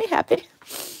 that makes me happy.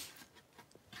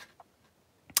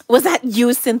 Was that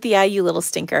you, Cynthia, you little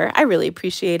stinker? I really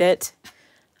appreciate it.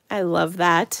 I love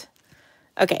that.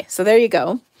 Okay, so there you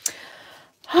go.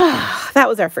 That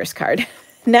was our first card.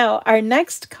 Now, our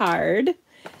next card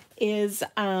is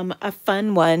a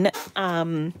fun one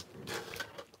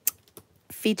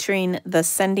featuring the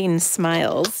Sending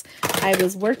Smiles. I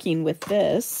was working with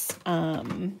this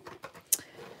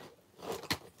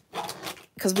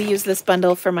because we use this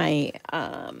bundle for my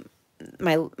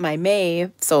my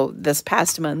May, so this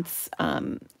past month's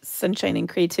Sunshine and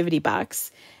Creativity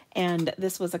box. And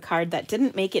this was a card that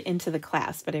didn't make it into the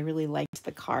class, but I really liked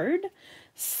the card.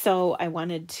 So I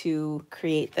wanted to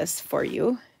create this for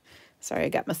you. Sorry, I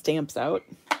got my stamps out.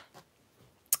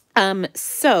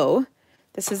 So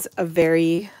this is a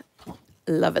very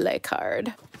lovely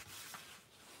card.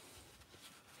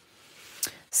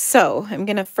 So I'm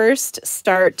going to first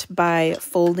start by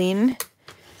folding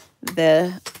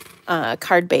the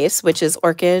card base, which is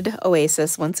Orchid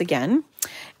Oasis once again.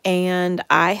 And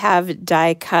I have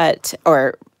die cut,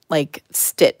 or like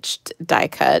stitched die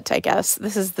cut, I guess.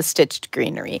 This is the stitched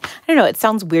greenery. I don't know, it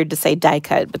sounds weird to say die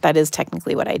cut, but that is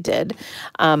technically what I did.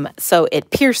 So it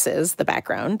pierces the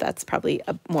background. That's probably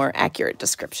a more accurate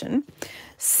description.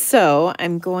 So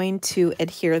I'm going to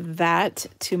adhere that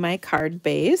to my card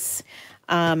base.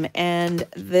 And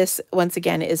this, once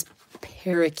again, is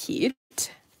Parakeet.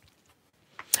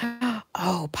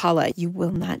 Oh, Paula, you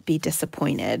will not be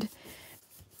disappointed.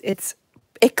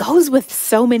 It goes with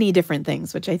so many different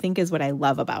things, which I think is what I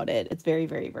love about it. It's very,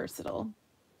 very versatile.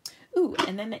 Ooh,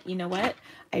 and then you know what?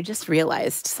 I just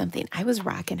realized something. I was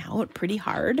rocking out pretty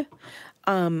hard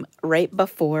right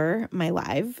before my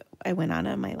live. I went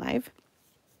on my live,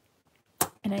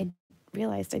 and I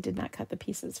realized I did not cut the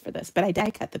pieces for this, but I die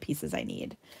cut the pieces I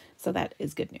need. So that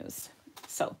is good news.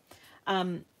 So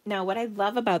now what I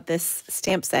love about this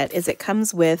stamp set is it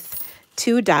comes with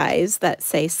 2 dies that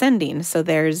say Sending. So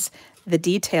there's the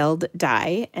detailed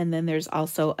die, and then there's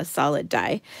also a solid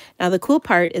die. Now the cool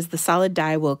part is the solid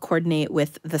die will coordinate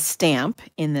with the stamp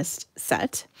in this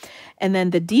set, and then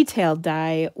the detailed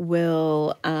die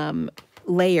will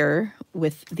layer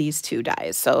with these two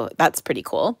dies. So that's pretty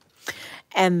cool.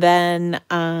 And then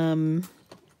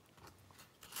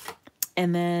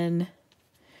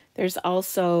there's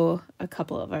also a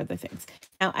couple of other things.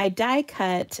 Now I die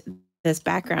cut this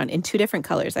background in two different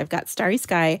colors. I've got Starry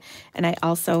Sky, and I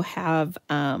also have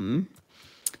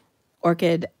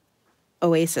Orchid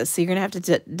Oasis. So you're gonna have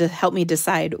to help me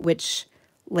decide which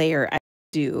layer I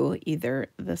do, either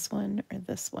this one or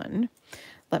this one.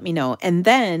 Let me know. And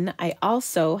then I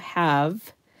also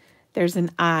have, there's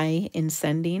an eye in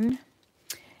Sending,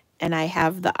 and I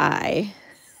have the eye.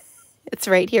 It's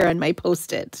right here on my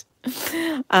Post-it.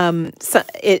 So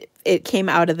it came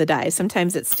out of the die.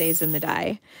 Sometimes it stays in the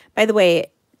die. By the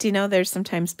way, do you know there's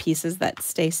sometimes pieces that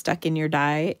stay stuck in your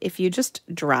die? If you just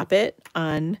drop it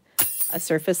on a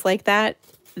surface like that,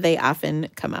 they often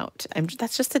come out.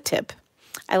 That's just a tip.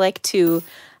 I like to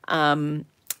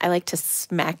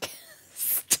smack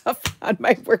stuff on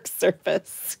my work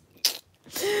surface.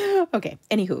 Okay,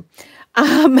 anywho,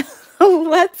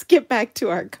 let's get back to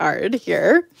our card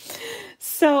here.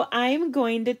 So I'm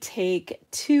going to take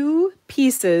 2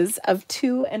 pieces of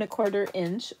 2 1/4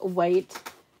 inch white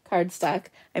cardstock.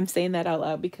 I'm saying that out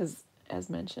loud because, as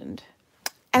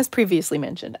previously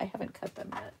mentioned, I haven't cut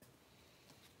them yet.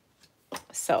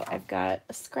 So I've got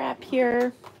a scrap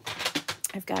here.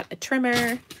 I've got a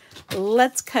trimmer.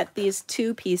 Let's cut these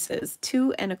 2 pieces,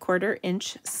 2 1/4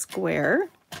 inch square.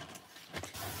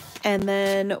 And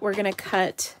then we're going to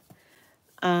cut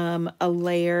a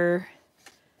layer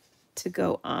to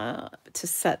go on, to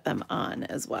set them on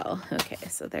as well. Okay,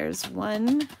 so there's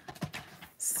 1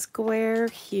 square.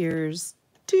 Here's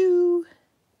 2.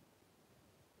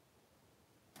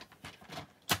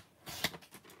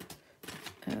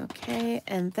 Okay,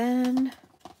 and then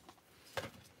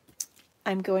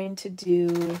I'm going to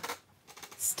do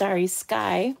Starry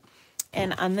Sky.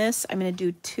 And on this, I'm going to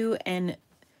do 2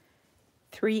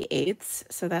 3/8.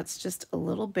 So that's just a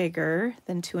little bigger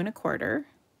than 2 1/4.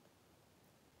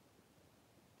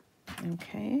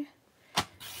 Okay.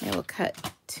 I will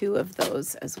cut 2 of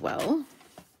those as well.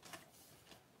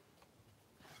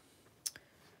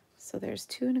 So there's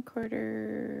 2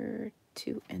 1/4,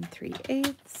 2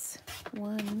 3/8,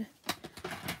 1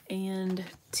 and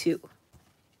 2.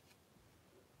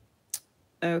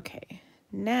 Okay,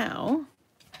 now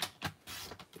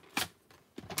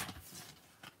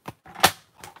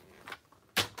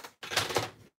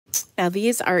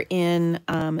these are in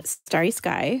Starry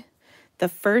Sky. The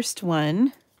first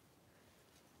one,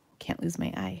 can't lose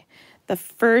my eye. The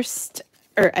first,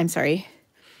 I'm sorry,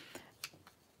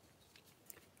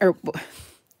 we're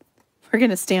going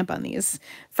to stamp on these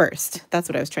first. That's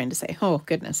what I was trying to say. Oh,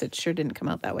 goodness, it sure didn't come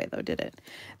out that way, though, did it?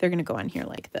 They're going to go on here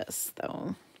like this,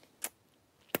 though.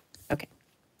 Okay.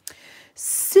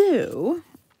 So,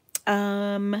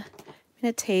 I'm going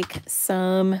to take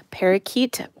some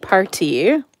Parakeet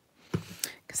Party,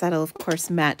 because that'll, of course,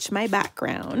 match my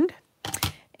background.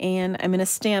 And I'm going to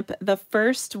stamp the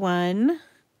first one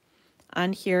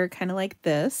on here kind of like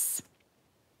this.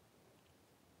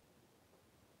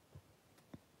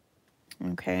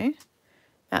 Okay,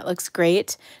 that looks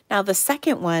great. Now the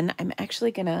second one, I'm actually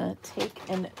going to take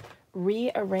and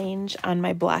rearrange on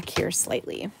my block here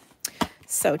slightly.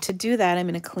 So to do that, I'm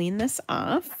going to clean this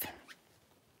off.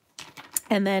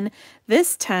 And then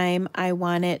this time I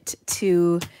want it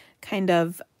to kind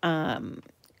of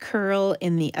curl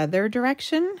in the other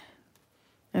direction.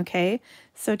 Okay,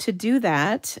 so to do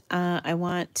that, I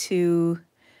want to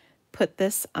put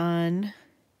this on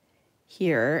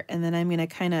here, and then I'm going to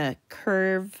kind of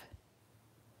curve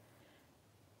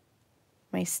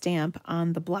my stamp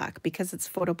on the block. Because it's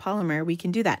photopolymer, we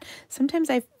can do that. Sometimes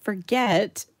I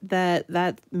forget that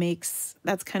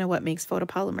that's kind of what makes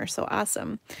photopolymer so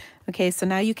awesome. Okay, so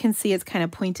now you can see it's kind of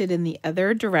pointed in the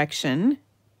other direction.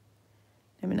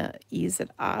 I'm going to ease it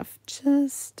off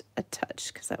just a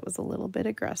touch because that was a little bit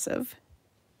aggressive.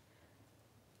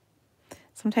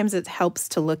 Sometimes it helps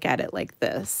to look at it like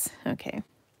this. Okay.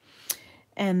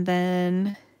 And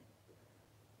then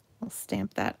I'll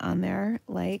stamp that on there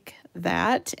like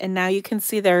that. And now you can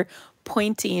see they're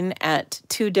pointing at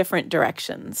 2 different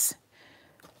directions.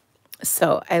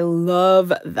 So I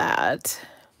love that.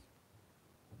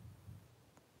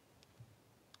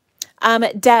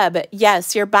 Deb,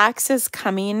 yes, your box is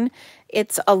coming.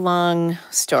 It's a long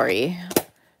story,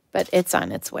 but it's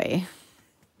on its way.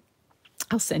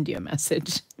 I'll send you a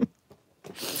message.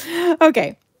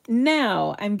 Okay,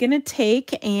 now I'm going to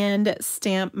take and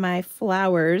stamp my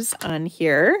flowers on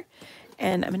here.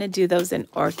 And I'm going to do those in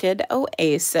Orchid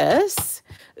Oasis.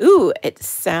 Ooh, it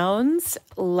sounds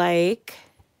like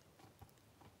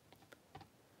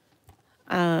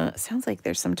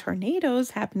there's some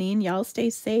tornadoes happening. Y'all stay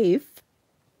safe.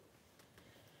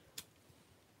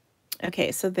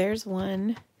 Okay, so there's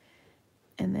one.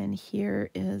 And then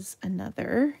here is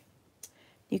another.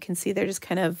 You can see they're just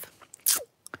kind of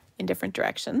in different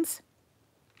directions.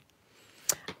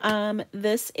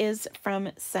 This is from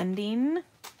Sending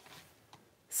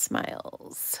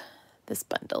Smiles, this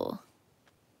bundle.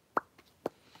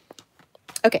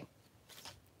 Okay.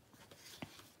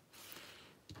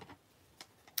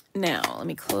 Now, let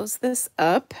me close this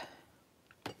up.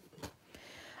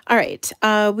 All right,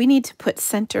 we need to put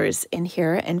centers in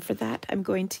here, and for that, I'm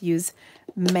going to use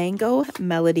Mango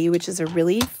Melody, which is a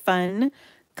really fun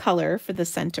color for the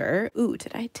center. Ooh,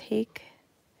 did I take...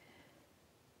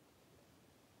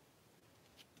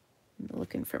 I'm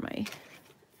looking for my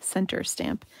center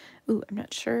stamp. Ooh, I'm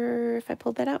not sure if I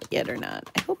pulled that out yet or not.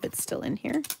 I hope it's still in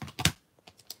here.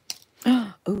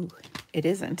 Ooh, it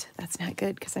isn't. That's not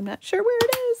good because I'm not sure where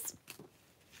it is.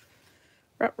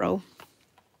 Ruh-roh.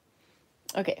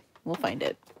 Okay, we'll find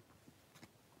it.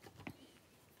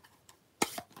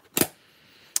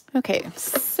 Okay,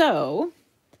 so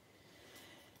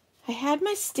I had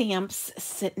my stamps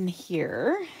sitting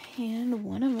here, and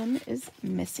one of them is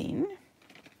missing,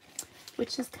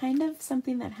 which is kind of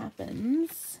something that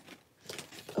happens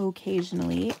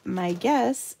occasionally. My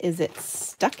guess is it's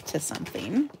stuck to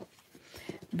something,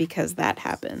 because that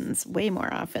happens way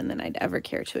more often than I'd ever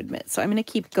care to admit. So I'm going to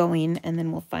keep going, and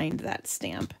then we'll find that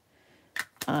stamp.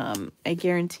 I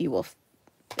guarantee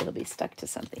it'll be stuck to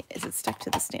something. Is it stuck to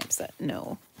the stamp set?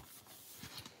 No.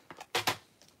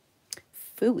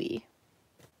 Phooey.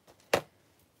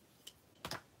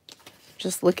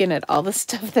 Just looking at all the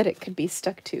stuff that it could be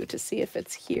stuck to see if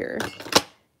it's here.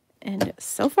 And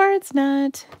so far it's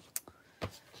not.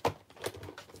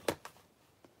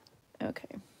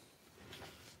 Okay.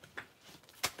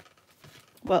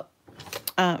 Well,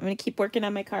 I'm going to keep working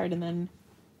on my card, and then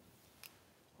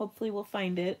hopefully we'll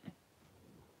find it.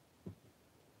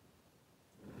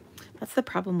 That's the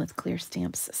problem with clear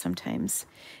stamps sometimes,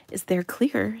 is they're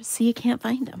clear so you can't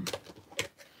find them.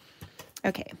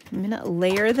 Okay, I'm going to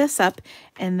layer this up,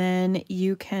 and then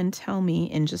you can tell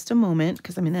me in just a moment,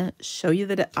 because I'm going to show you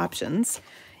the options,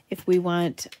 if we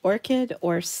want Orchid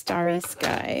or Starry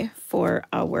Sky for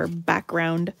our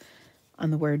background on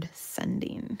the word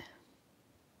sending.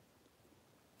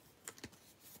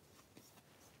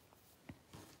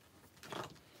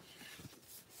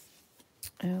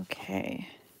 Okay.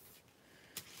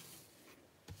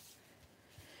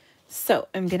 So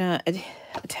I'm going to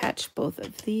attach both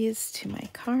of these to my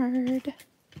card.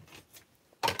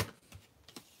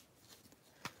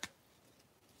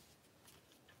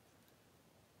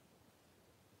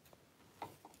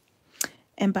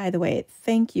 And by the way,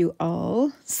 thank you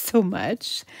all so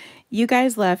much. You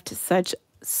guys left such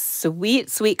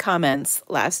sweet, sweet comments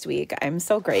last week. I'm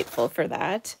so grateful for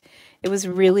that. It was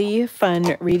really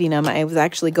fun reading them. I was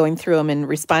actually going through them and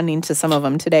responding to some of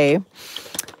them today.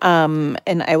 And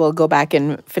I will go back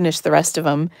and finish the rest of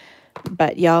them.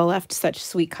 But y'all left such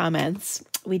sweet comments.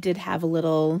 We did have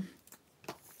we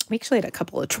actually had a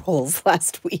couple of trolls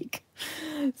last week.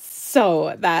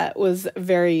 So that was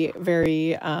very,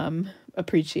 very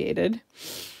appreciated.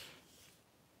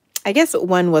 I guess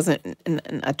one wasn't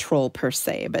a troll per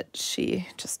se, but she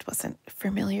just wasn't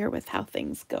familiar with how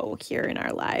things go here in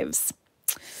our lives.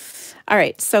 All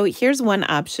right, so here's one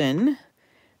option.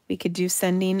 We could do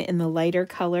sending in the lighter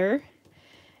color,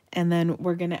 and then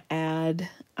we're going to add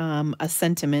a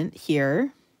sentiment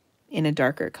here in a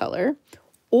darker color.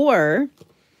 Or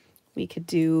we could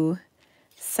do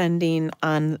sending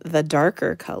on the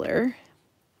darker color.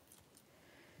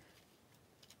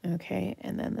 Okay,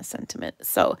 and then the sentiment.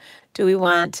 So do we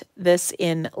want this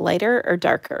in lighter or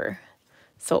darker?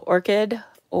 So Orchid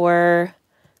or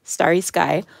Starry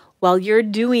Sky. While you're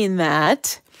doing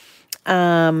that,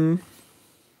 I'm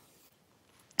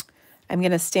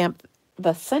going to stamp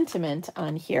the sentiment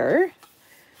on here,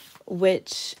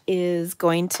 which is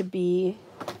going to be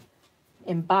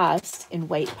embossed in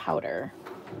white powder.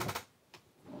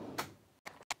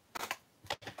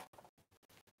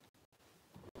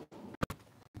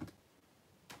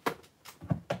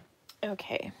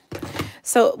 Okay,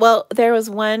 so, well, there was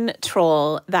one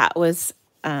troll that was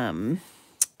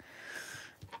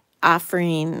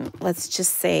offering, let's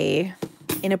just say,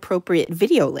 inappropriate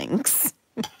video links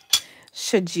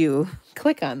should you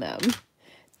click on them.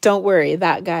 Don't worry,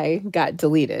 that guy got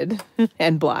deleted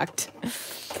and blocked.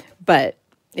 But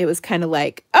it was kind of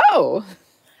like, oh,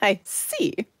 I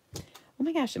see. Oh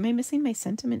my gosh, am I missing my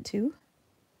sentiment too?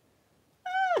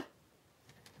 Ah,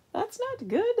 that's not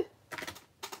good.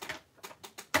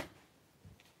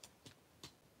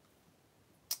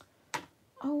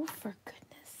 Oh, for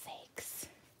goodness sakes.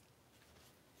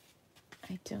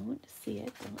 I don't see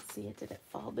it. Don't see it. Did it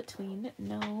fall between?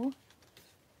 No.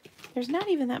 There's not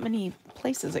even that many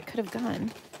places it could have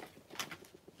gone.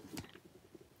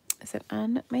 Is it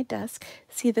on my desk?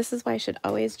 See, this is why I should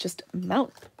always just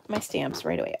mount my stamps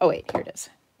right away. Oh, wait, here it is.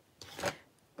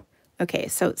 Okay,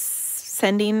 so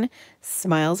sending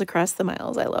smiles across the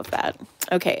miles. I love that.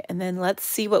 Okay, and then let's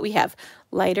see what we have.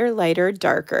 Lighter, lighter,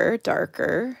 darker,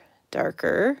 darker,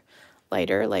 darker,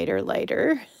 lighter, lighter,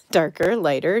 lighter, darker,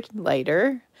 lighter,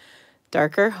 lighter,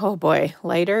 darker. Oh boy,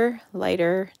 lighter,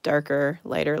 lighter, darker,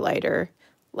 lighter, lighter,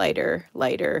 lighter,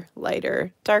 lighter,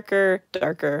 lighter, darker,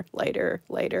 darker, lighter,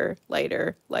 lighter,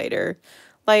 lighter, lighter,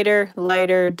 lighter,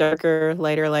 lighter, darker,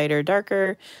 lighter, lighter,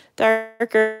 darker,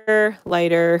 darker,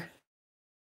 lighter.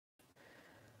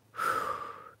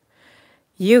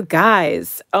 You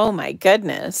guys, oh my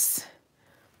goodness.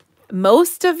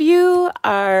 Most of you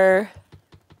are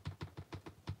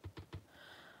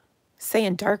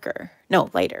saying darker. No,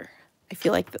 lighter. I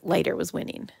feel like lighter was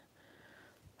winning.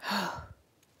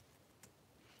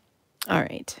 All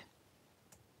right.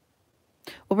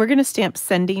 Well, we're going to stamp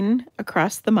sending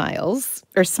across the miles,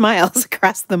 or smiles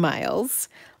across the miles,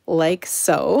 like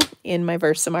so, in my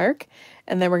Versamark.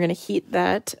 And then we're going to heat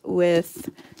that with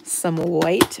some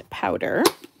white powder.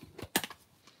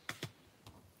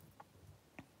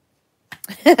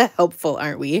 Helpful,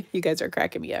 aren't we? You guys are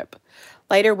cracking me up.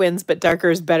 Lighter wins, but darker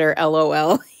is better,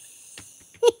 LOL.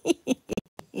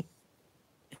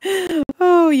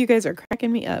 Oh, you guys are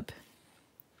cracking me up.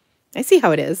 I see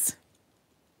how it is.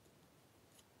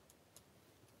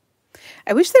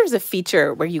 I wish there was a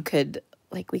feature where you could,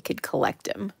 like, we could collect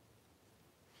them.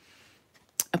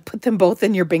 Put them both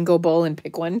in your bingo bowl and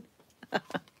pick one.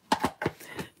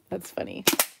 That's funny.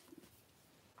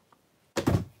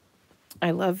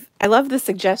 I love the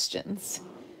suggestions.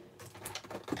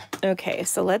 Okay,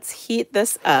 so let's heat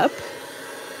this up.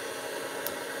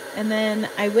 And then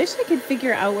I wish I could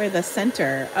figure out where the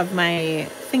center of my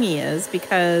thingy is,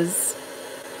 because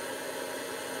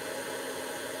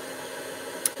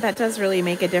that does really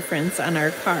make a difference on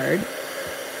our card.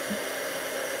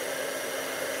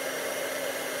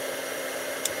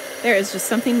 There is just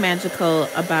something magical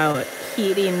about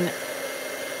heating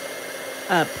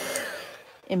up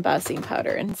embossing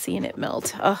powder and seeing it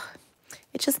melt. Oh,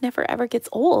 it just never ever gets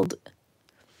old.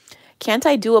 Can't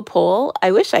I do a poll?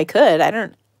 I wish I could. I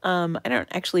don't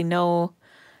actually know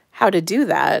how to do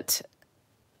that.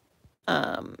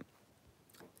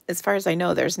 As far as I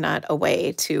know, there's not a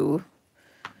way to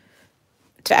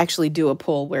actually do a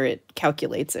poll where it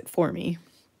calculates it for me.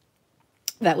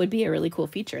 That would be a really cool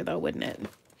feature though, wouldn't it?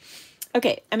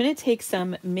 Okay, I'm going to take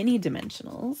some mini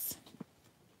dimensionals.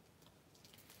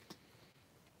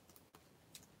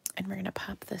 And we're going to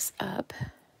pop this up.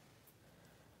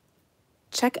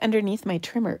 Check underneath my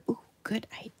trimmer. Ooh, good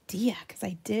idea, because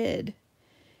I did.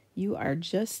 You are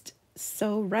just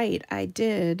so right. I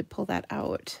did pull that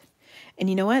out. And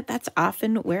you know what? That's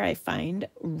often where I find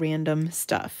random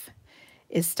stuff,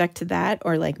 is stuck to that,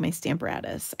 or like my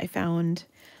Stamparatus. I found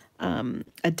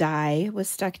a die was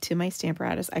stuck to my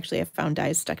Stamparatus. Actually, I've found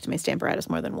dies stuck to my Stamparatus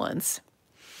more than once.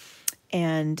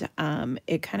 And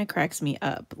it kind of cracks me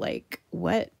up. Like,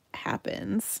 what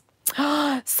happens?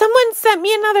 Someone sent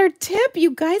me another tip.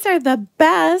 You guys are the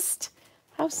best.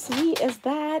 How sweet is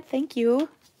that? Thank you.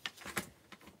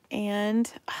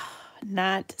 And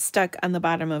not stuck on the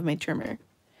bottom of my trimmer.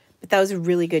 But that was a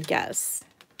really good guess.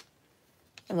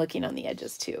 I'm looking on the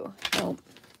edges too. Nope.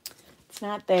 It's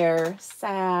not there.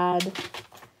 Sad.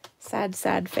 Sad,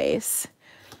 sad face.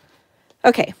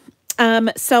 Okay.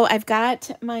 So I've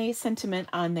got my sentiment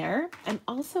on there. I'm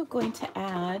also going to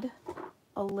add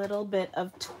a little bit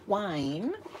of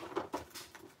twine.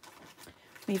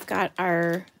 We've got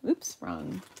our, oops,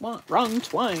 wrong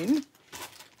twine.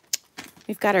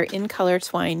 We've got our InColor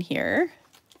twine here.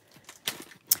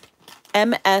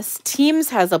 MS Teams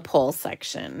has a poll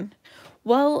section.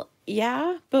 Well,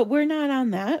 yeah, but we're not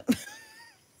on that.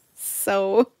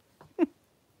 So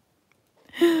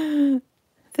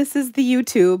this is the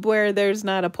YouTube where there's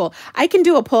not a poll. I can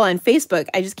do a poll on Facebook.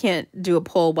 I just can't do a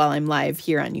poll while I'm live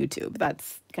here on YouTube.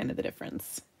 That's kind of the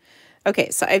difference.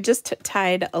 Okay, so I've just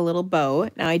tied a little bow.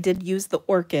 Now I did use the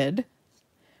orchid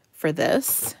for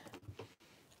this.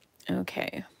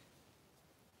 Okay.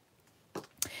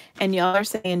 And y'all are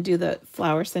saying do the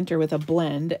flower center with a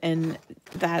blend, and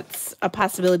that's a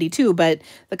possibility too, but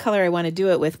the color I want to do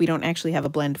it with, we don't actually have a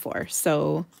blend for.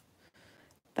 So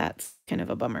that's kind of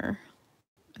a bummer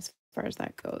as far as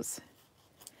that goes.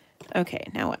 Okay,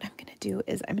 now what I'm going to do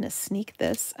is I'm going to sneak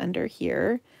this under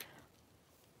here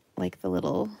like the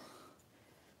little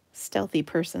stealthy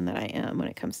person that I am when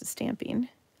it comes to stamping.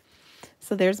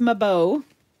 So there's my bow.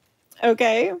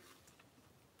 Okay.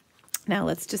 Now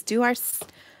let's just do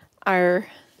our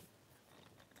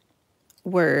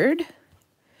word.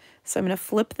 So I'm going to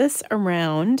flip this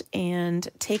around and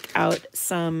take out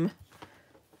some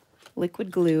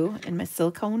liquid glue and my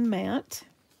silicone mat.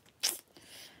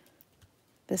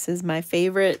 This is my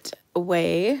favorite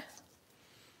way.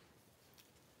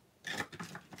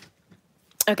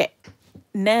 Okay,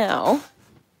 now,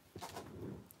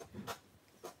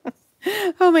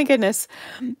 oh my goodness,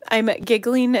 I'm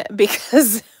giggling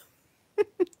because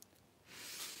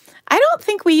I don't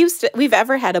think we've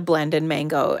ever had a blend in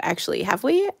mango, actually, have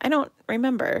we? I don't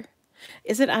remember.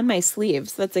 Is it on my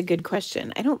sleeves? That's a good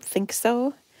question. I don't think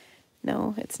so.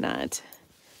 No, it's not.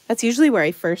 That's usually where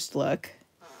I first look.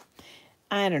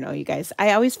 I don't know, you guys.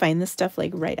 I always find this stuff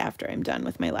like right after I'm done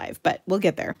with my live, but we'll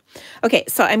get there. Okay,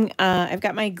 so I've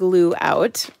got my glue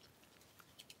out.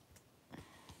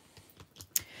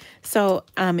 So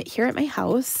here at my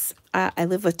house, I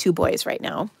live with 2 boys right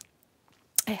now.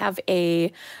 I have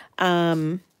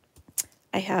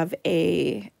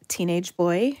a teenage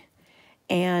boy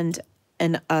and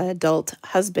an adult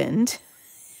husband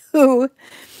who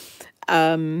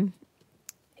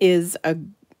is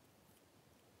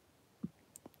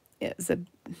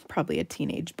probably a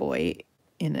teenage boy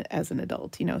as an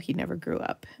adult. You know, he never grew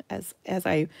up, as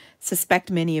I suspect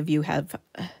many of you have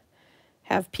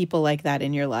people like that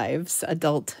in your lives,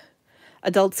 adults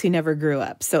who never grew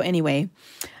up. So anyway,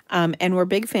 and we're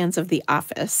big fans of The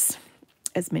Office,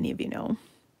 as many of you know.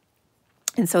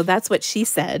 And so that's what she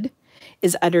said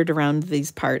is uttered around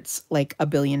these parts like a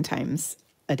billion times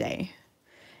a day.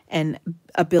 And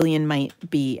a billion might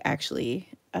be actually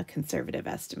a conservative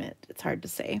estimate. It's hard to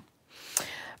say.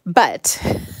 But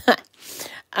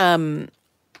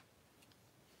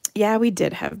yeah, we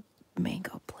did have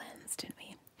mango blends, didn't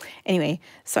we? Anyway,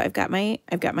 so I've got my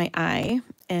eye,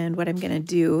 and what I'm going to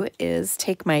do is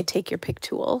take my take your pick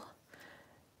tool,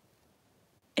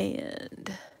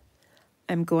 and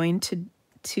I'm going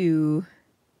to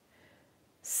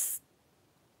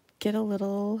get a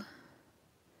little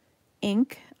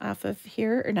ink off of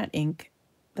here, or not ink,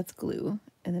 that's glue,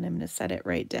 and then I'm going to set it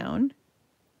right down.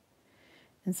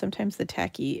 And sometimes the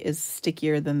tacky is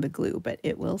stickier than the glue, but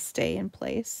it will stay in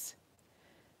place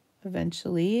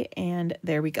eventually. And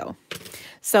there we go.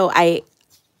 So I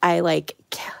like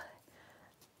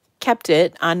kept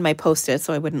it on my Post-it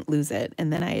so I wouldn't lose it,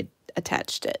 and then I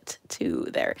attached it to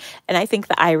there. And I think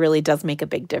the eye really does make a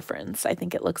big difference. I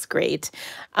think it looks great.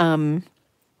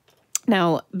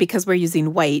 Now, because we're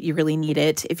using white, you really need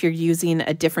it. If you're using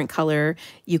a different color,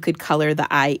 you could color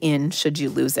the eye in should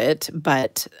you lose it.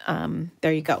 But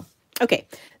there you go. Okay,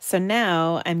 so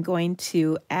now I'm going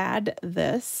to add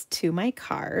this to my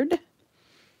card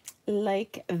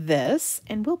like this,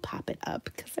 and we'll pop it up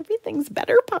because everything's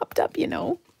better popped up, you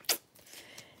know.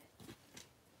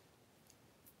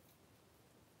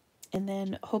 And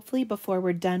then hopefully before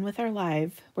we're done with our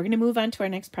live, we're going to move on to our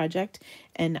next project.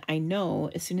 And I know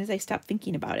as soon as I stop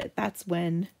thinking about it, that's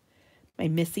when my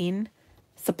missing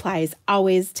supplies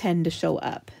always tend to show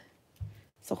up.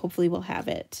 So hopefully we'll have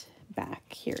it back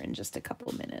here in just a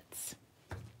couple minutes.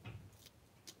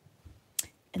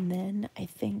 And then I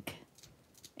think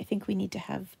we need to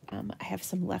have, I have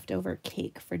some leftover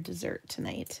cake for dessert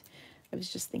tonight. I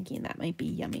was just thinking that might be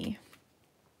yummy.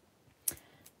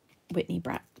 Whitney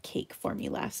brought cake for me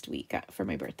last week for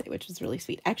my birthday, which was really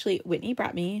sweet. Actually, Whitney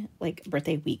brought me like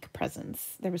birthday week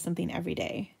presents. There was something every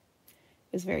day.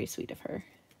 It was very sweet of her.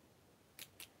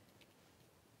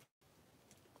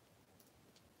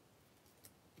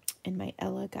 And my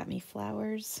Ella got me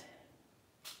flowers,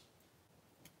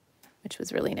 which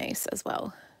was really nice as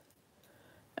well.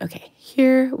 Okay,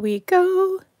 here we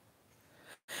go.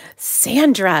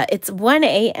 Sandra, it's 1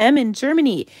 a.m. in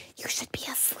Germany. You should be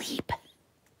asleep.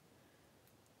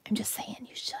 I'm just saying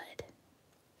you should.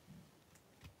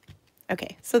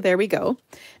 Okay, so there we go.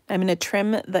 I'm going to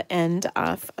trim the end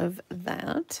off of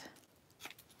that.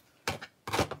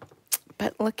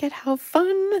 But look at how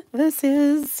fun this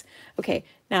is. Okay,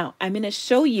 now I'm going to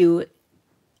show you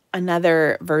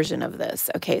another version of this.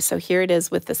 Okay, so here it is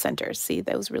with the centers. See,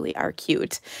 those really are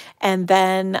cute. And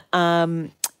then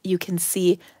you can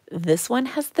see this one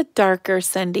has the darker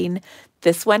sending.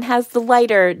 This one has the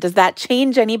lighter. Does that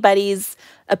change anybody's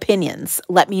opinions?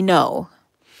 Let me know.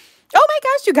 Oh my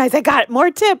gosh, you guys, I got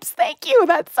more tips. Thank you.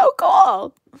 That's so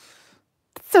cool.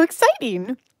 So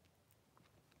exciting.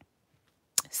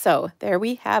 So there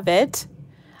we have it.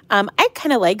 I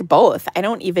kind of like both. I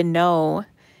don't even know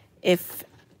if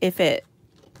it,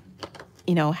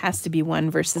 you know, has to be one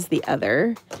versus the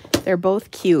other. They're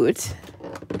both cute.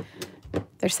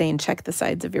 They're saying check the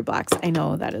sides of your blocks. I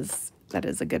know that is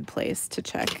a good place to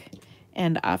check,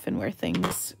 and often where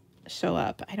things show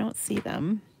up. I don't see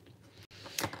them.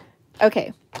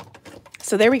 Okay,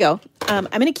 so there we go. I'm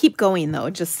going to keep going though,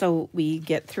 just so we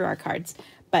get through our cards.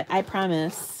 But I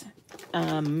promise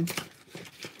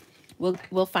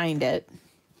we'll find it.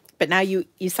 But now you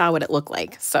saw what it looked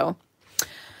like, so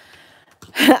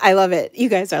I love it. You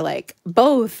guys are like,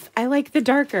 both. I like the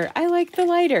darker. I like the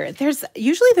lighter.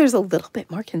 Usually there's a little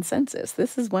bit more consensus.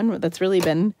 This is one that's really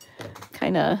been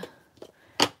kind of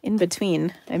in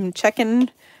between. I'm checking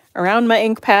around my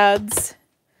ink pads,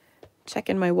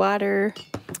 checking my water,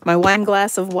 my wine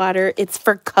glass of water. It's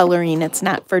for coloring. It's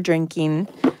not for drinking,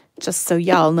 just so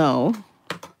y'all know.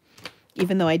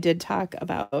 Even though I did talk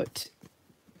about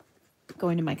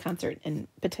going to my concert and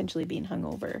potentially being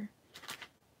hungover,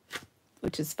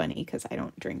 which is funny because I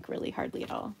don't drink really hardly at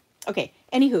all. Okay,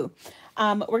 anywho,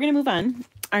 we're going to move on.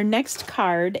 Our next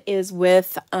card is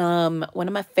with one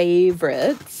of my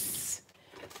favorites.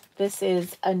 This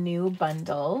is a new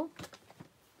bundle,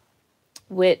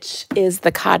 which is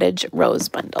the Cottage Rose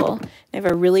bundle. I have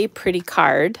a really pretty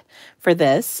card for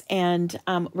this, and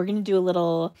we're going to do a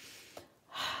little,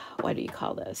 what do you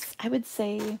call this? I would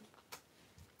say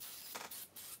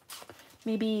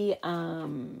maybe,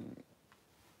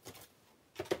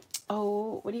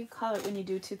 oh, what do you call it when you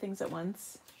do two things at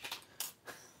once?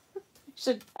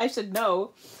 I should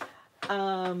know.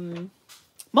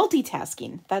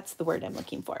 Multitasking. That's the word I'm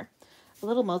looking for. A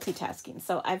little multitasking.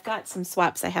 So I've got some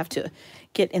swaps I have to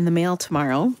get in the mail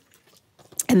tomorrow.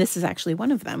 And this is actually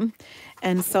one of them.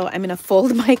 And so I'm going to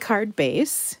fold my card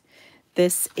base.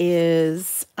 This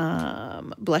is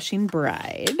Blushing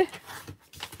Bride.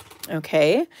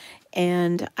 Okay.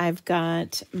 And I've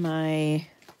got my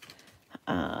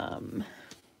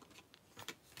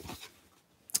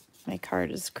my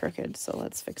card is crooked, so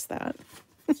let's fix that.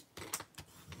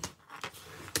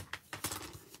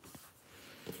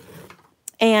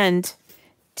 And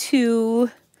I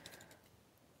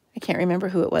can't remember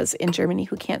who it was in Germany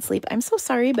who can't sleep. I'm so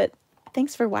sorry, but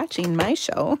thanks for watching my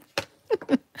show.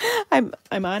 I'm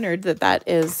honored that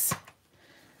is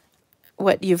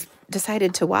what you've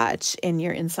decided to watch in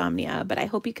your insomnia, but I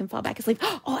hope you can fall back asleep.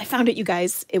 Oh, I found it, you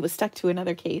guys. It was stuck to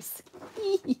another case.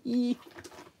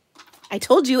 I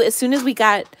told you as soon as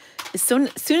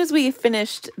we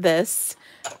finished this,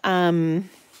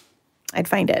 I'd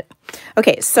find it.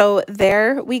 Okay, so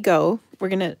there we go. We're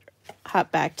going to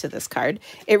hop back to this card.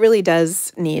 It really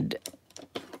does need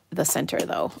the center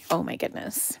though. Oh my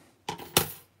goodness.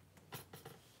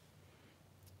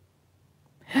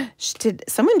 Did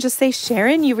someone just say,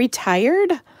 Sharon, you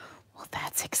retired? Well,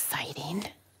 that's exciting.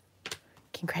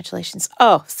 Congratulations.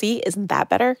 Oh, see, isn't that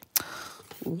better?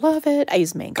 Love it. I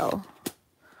use mango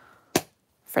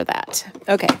for that.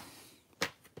 Okay.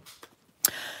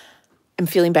 I'm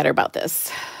feeling better about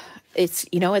this. It's,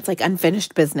 you know, it's like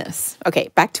unfinished business. Okay,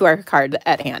 back to our card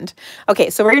at hand. Okay,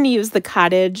 so we're going to use the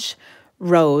Cottage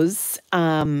Rose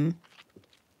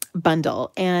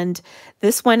bundle, and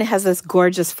this one has this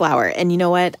gorgeous flower, and you know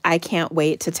what, I can't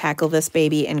wait to tackle this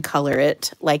baby and color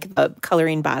it like the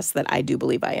coloring boss that I do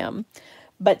believe I am.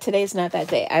 But today's not that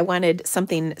day. I wanted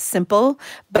something simple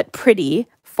but pretty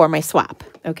for my swap.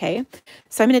 Okay,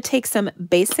 so I'm going to take some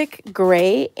basic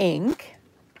gray ink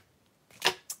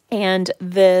and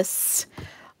this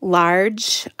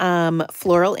large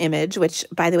floral image, which,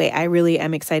 by the way, I really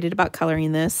am excited about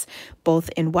coloring this, both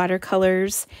in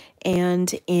watercolors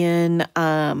and in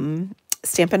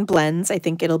Stampin' Blends. I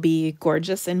think it'll be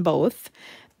gorgeous in both.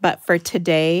 But for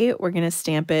today, we're going to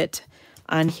stamp it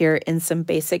on here in some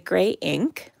basic gray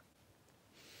ink.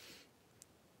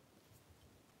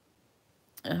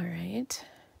 All right.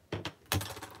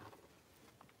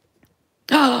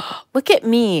 Oh, look at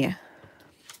me.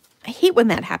 I hate when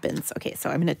that happens. Okay,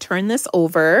 so I'm going to turn this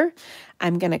over.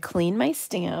 I'm going to clean my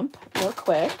stamp real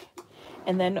quick,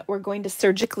 and then we're going to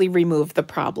surgically remove the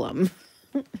problem.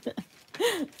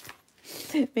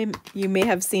 You may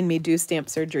have seen me do stamp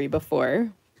surgery before.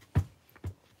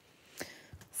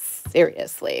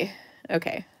 Seriously.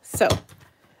 Okay, so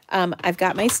I've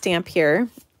got my stamp here,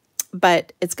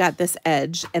 but it's got this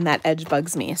edge, and that edge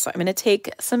bugs me. So I'm going to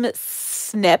take some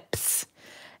snips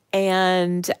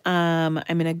And I'm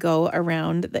going to go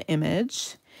around the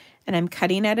image, and I'm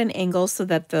cutting at an angle so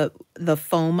that the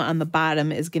foam on the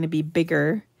bottom is going to be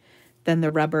bigger than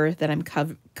the rubber that I'm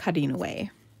cutting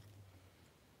away.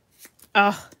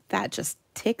 Oh, that just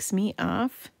ticks me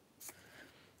off.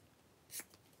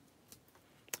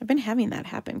 I've been having that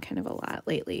happen kind of a lot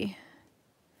lately.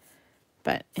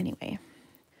 But anyway,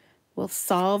 we'll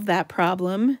solve that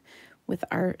problem with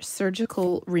our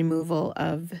surgical removal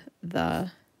of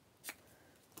the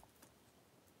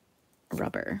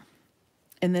rubber.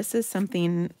 And this is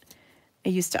something I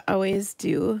used to always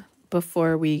do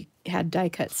before we had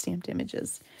die-cut stamped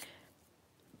images.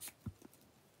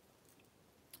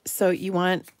 So you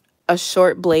want a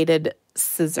short-bladed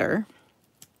scissor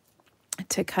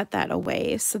to cut that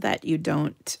away so that you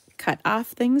don't cut off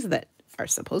things that are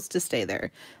supposed to stay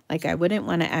there. Like I wouldn't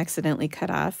want to accidentally cut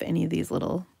off any of these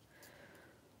little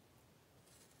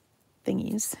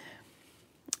thingies.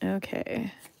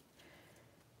 Okay.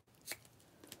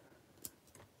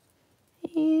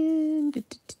 And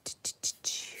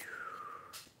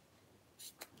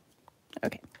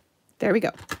okay, there we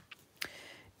go.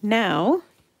 Now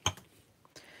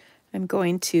I'm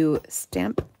going to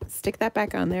stick that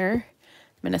back on there.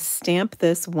 I'm going to stamp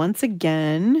this once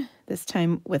again, this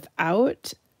time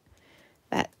without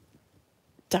that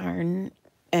darn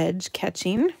edge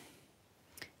catching.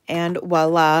 And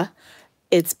voila,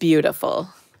 it's beautiful.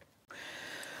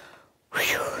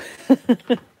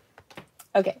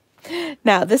 Okay,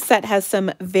 now this set has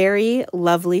some very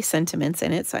lovely sentiments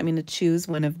in it, so I'm going to choose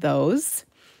one of those.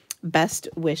 Best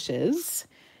wishes.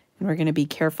 And we're going to be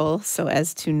careful so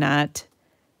as to not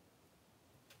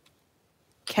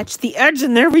catch the edge,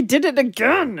 and there we did it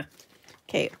again.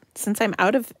 Okay, since I'm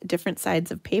out of different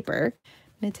sides of paper,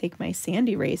 I'm going to take my sand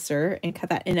eraser and cut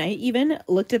that. And I even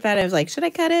looked at that. I was like, should I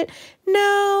cut it?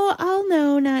 No, I'll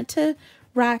know not to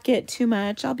rock it too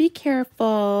much. I'll be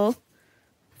careful.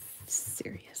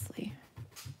 Seriously.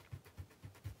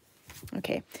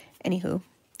 Okay, anywho,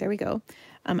 there we go.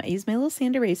 I used my little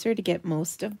sand eraser to get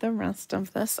most of the rest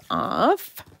of this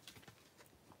off.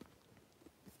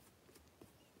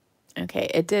 Okay,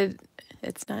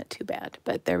 it's not too bad,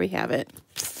 but there we have it.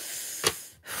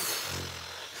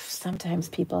 Sometimes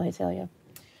people, I tell you.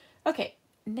 Okay,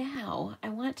 now I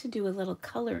want to do a little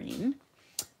coloring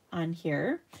on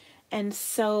here. And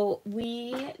so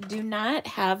we do not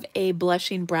have a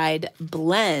Blushing Bride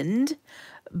blend,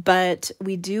 but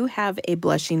we do have a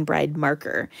Blushing Bride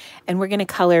marker, and we're going to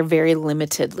color very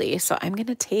limitedly. So I'm going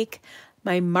to take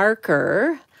my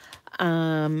marker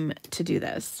to do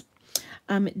this.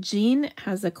 Jean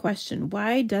has a question.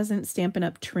 Why doesn't Stampin'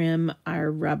 Up! Trim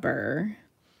our rubber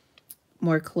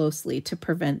more closely to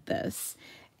prevent this?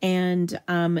 And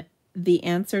the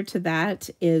answer to that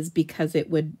is because it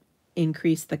would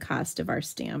increase the cost of our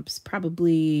stamps,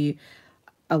 probably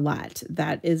a lot.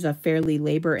 That is a fairly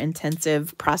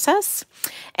labor-intensive process,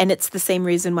 and it's the same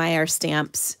reason why our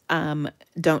stamps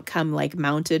don't come like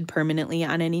mounted permanently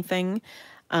on anything.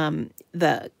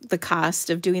 The cost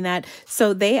of doing that.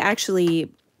 So they actually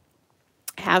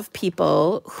have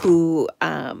people who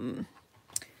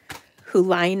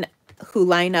line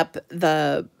up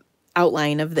the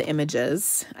outline of the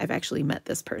images. I've actually met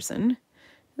this person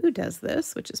who does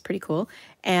this, which is pretty cool.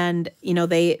 And you know,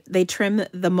 they trim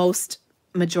the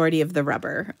majority of the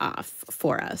rubber off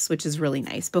for us, which is really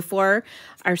nice. Before,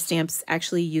 our stamps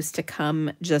actually used to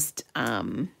come just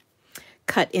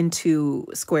cut into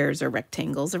squares or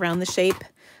rectangles around the shape.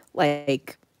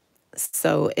 Like,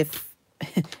 so if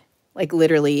like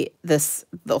literally the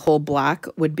whole block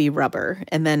would be rubber,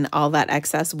 and then all that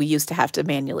excess we used to have to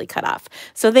manually cut off.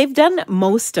 So they've done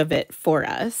most of it for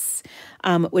us,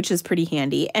 which is pretty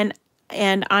handy. And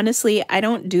honestly, I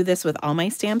don't do this with all my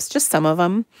stamps, just some of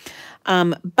them.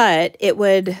 But it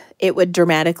would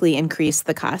dramatically increase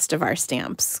the cost of our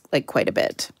stamps, like quite a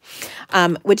bit,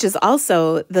 which is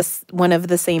also one of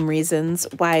the same reasons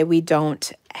why we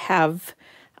don't have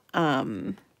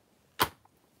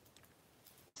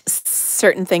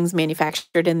certain things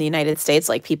manufactured in the United States.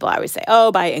 Like people always say,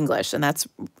 oh, buy English, and that's,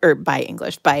 or buy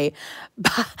English, buy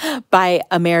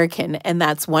American, and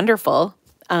that's wonderful.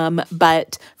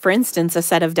 But for instance, a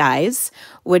set of dies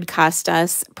would cost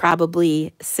us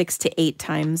probably 6 to 8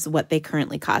 times what they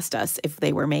currently cost us if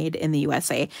they were made in the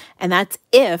USA. And that's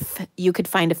if you could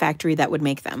find a factory that would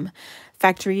make them.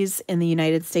 Factories in the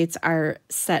United States are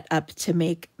set up to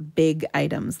make big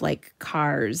items like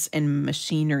cars and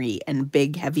machinery and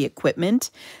big heavy equipment.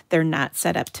 They're not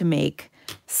set up to make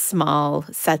small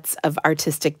sets of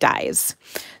artistic dies.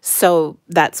 So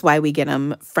that's why we get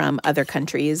them from other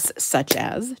countries such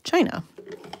as China.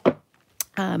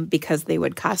 because they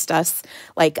would cost us,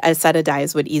 like a set of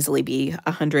dies would easily be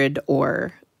 $100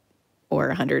 or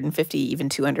 $150, even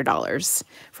 $200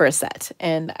 for a set.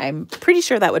 And I'm pretty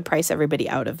sure that would price everybody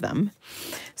out of them.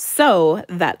 So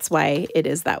that's why it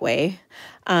is that way.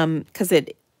 Because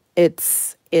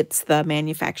it's the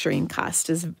manufacturing cost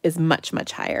is much,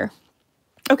 much higher.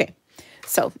 Okay.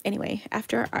 So anyway,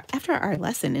 after our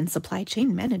lesson in supply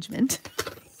chain management,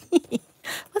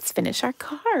 let's finish our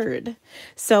card.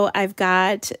 So I've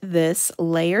got this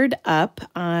layered up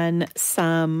on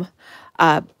some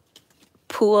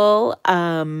pool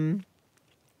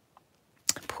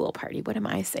party. What am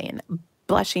I saying?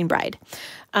 Blushing bride.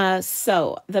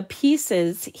 So the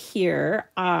pieces here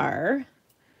are,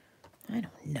 I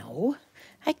don't know.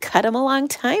 I cut them a long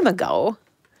time ago.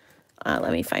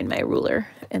 Let me find my ruler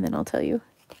and then I'll tell you.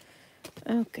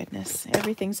 Oh goodness, I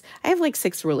have like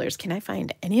 6 rulers. Can I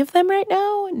find any of them right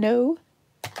now? No.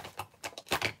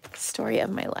 Story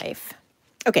of my life.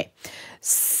 Okay,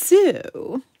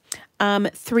 so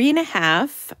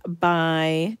 3.5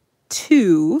 by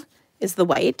 2 is the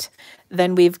white.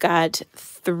 Then we've got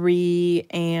 3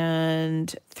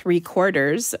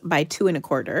 3/4 by 2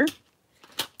 1/4.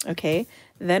 Okay,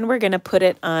 then we're going to put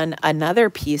it on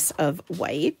another piece of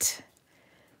white,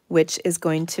 which is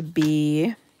going to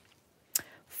be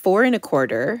 4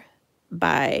 1/4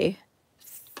 by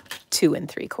 2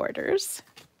 3/4.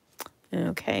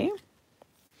 Okay.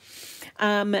 So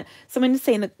I'm going to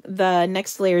say the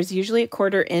next layer is usually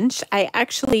 1/4 inch. I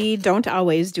actually don't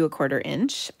always do 1/4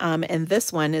 inch. And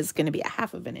this one is going to be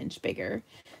 1/2 inch bigger.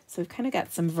 So we've kind of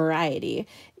got some variety.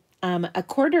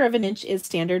 1/4 inch is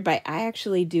standard, but I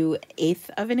actually do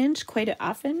 1/8 inch quite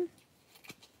often.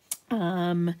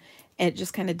 It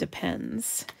just kind of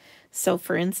depends. So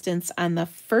for instance, on the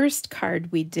first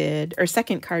card we did, or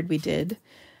second card we did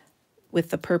with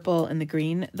the purple and the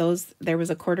green, there was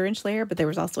a 1/4 inch layer, but there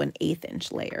was also an 1/8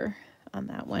 inch layer on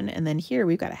that one. And then here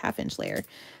we've got a 1/2 inch layer.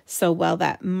 So while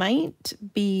that might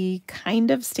be kind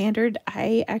of standard,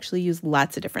 I actually use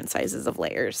lots of different sizes of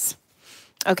layers.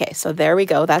 Okay, so there we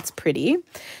go. That's pretty.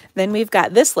 Then we've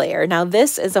got this layer. Now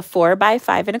this is a 4 by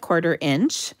 5 1/4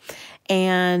 inch.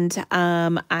 And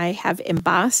I have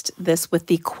embossed this with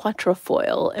the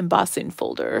quatrefoil embossing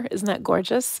folder. Isn't that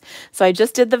gorgeous? So I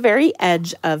just did the very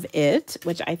edge of it,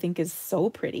 which I think is so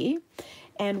pretty.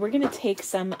 And we're going to take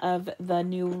some of the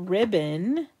new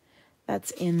ribbon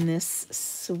that's in this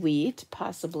suite,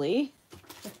 possibly.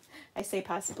 I say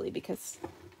possibly because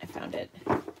I found it.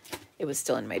 It was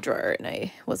still in my drawer and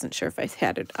I wasn't sure if I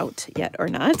had it out yet or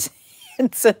not.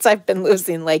 And since I've been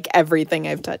losing like everything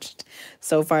I've touched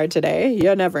so far today,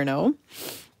 you never know.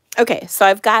 Okay, so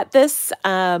I've got this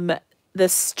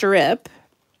this strip.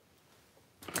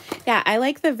 Yeah, I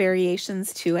like the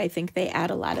variations too. I think they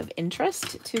add a lot of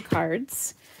interest to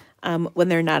cards when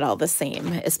they're not all the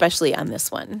same, especially on this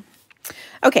one.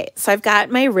 Okay, so I've got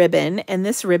my ribbon, and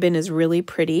this ribbon is really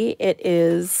pretty. It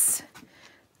is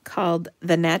called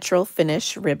the Natural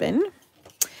Finish ribbon.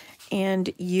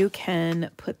 And you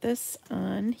can put this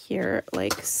on here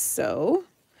like so.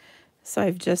 So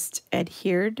I've just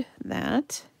adhered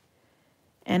that.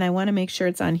 And I want to make sure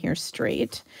it's on here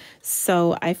straight.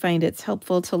 So I find it's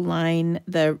helpful to line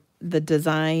the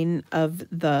design of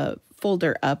the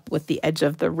folder up with the edge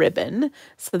of the ribbon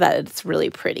so that it's really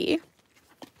pretty.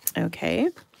 Okay.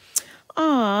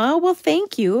 Aw, well,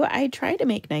 thank you. I try to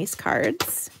make nice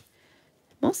cards.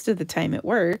 Most of the time it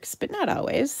works, but not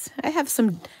always. I have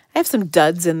some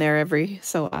duds in there every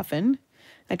so often.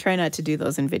 I try not to do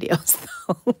those in videos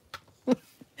though.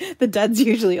 The duds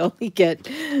usually only get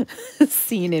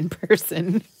seen in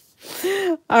person.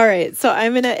 All right, so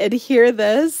I'm going to adhere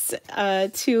this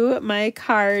to my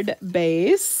card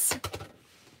base.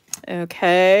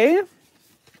 Okay.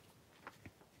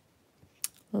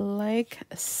 Like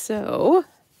so.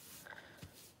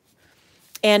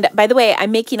 And by the way, I'm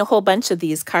making a whole bunch of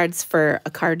these cards for a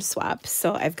card swap,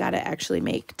 so I've got to actually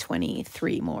make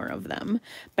 23 more of them.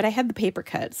 But I had the paper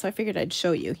cut, so I figured I'd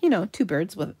show you. You know, 2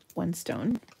 birds with 1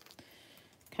 stone.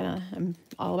 I'm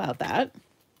all about that.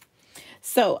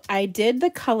 So I did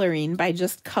the coloring by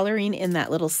just coloring in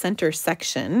that little center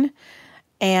section,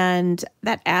 and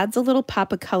that adds a little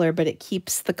pop of color, but it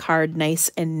keeps the card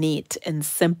nice and neat and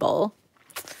simple.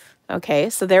 Okay,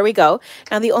 so there we go.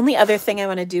 Now the only other thing I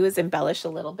want to do is embellish a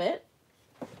little bit.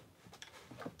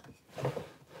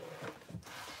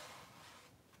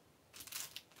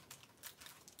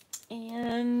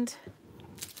 And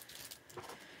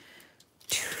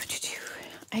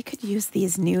I could use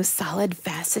these new solid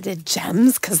faceted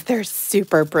gems because they're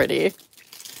super pretty.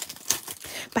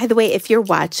 By the way, if you're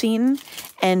watching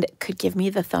and could give me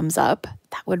the thumbs up,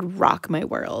 that would rock my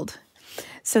world.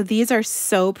 So these are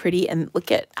so pretty, and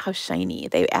look at how shiny.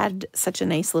 They add such a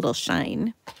nice little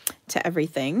shine to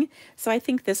everything. So I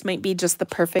think this might be just the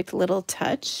perfect little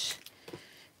touch.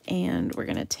 And we're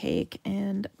gonna take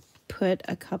and put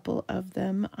a couple of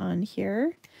them on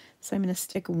here. So I'm gonna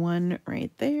stick one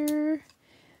right there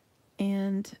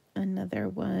and another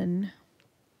one,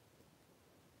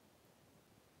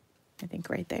 I think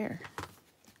right there.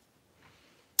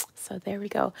 So there we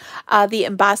go. The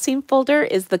embossing folder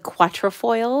is the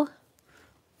quatrefoil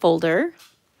folder.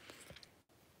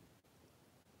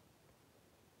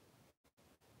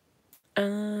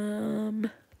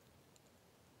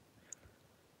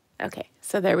 Okay,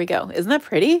 so there we go. Isn't that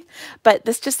pretty? But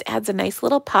this just adds a nice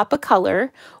little pop of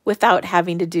color without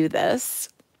having to do this.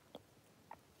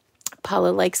 Paula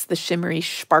likes the shimmery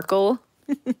sparkle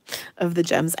of the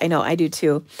gems. I know, I do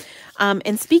too.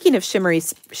 And speaking of shimmery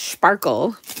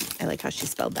sparkle, I like how she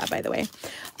spelled that, by the way.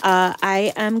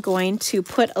 I am going to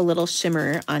put a little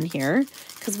shimmer on here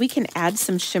because we can add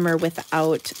some shimmer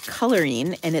without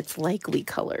coloring, and it's lightly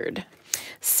colored.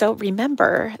 So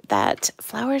remember that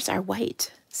flowers are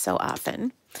white so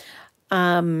often.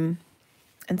 And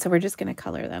so we're just going to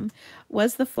color them.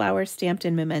 Was the flower stamped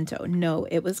in Memento? No,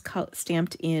 it was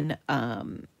stamped in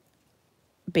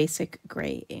basic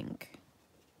gray ink.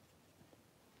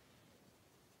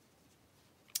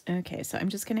 Okay, so I'm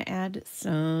just going to add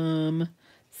some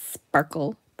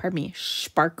sparkle. Pardon me,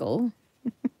 sparkle.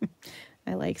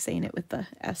 I like saying it with the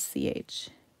SCH.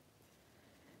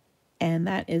 And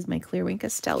that is my clear Wink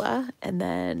Estella. And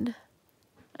then,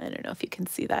 I don't know if you can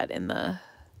see that in the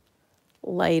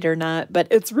light or not, but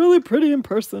it's really pretty in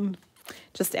person.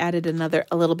 Just added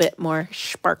a little bit more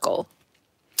sparkle.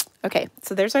 Okay,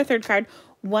 so there's our third card.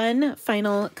 One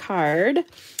final card,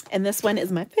 and this one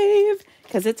is my fave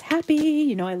because it's happy.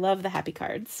 You know, I love the happy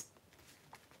cards.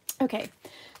 Okay,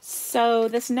 so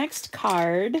this next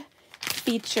card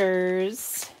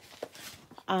features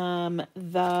oh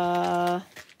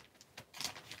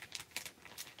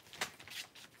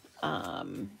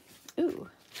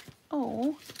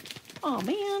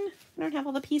man, I don't have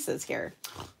all the pieces here.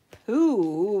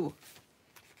 Ooh,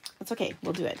 that's okay.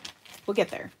 We'll do it. We'll get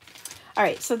there. All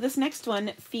right. So this next one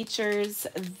features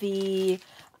the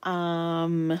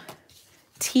cup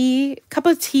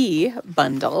of tea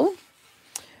bundle,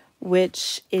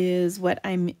 which is what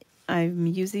I'm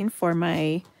using for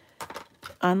my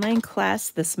online class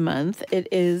this month. It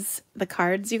is, the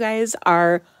cards, you guys,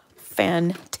 are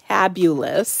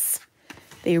fantabulous.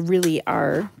 They really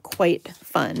are quite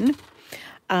fun.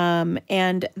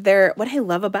 And what I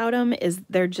love about them is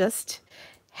they're just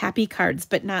happy cards,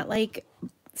 but not like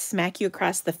smack you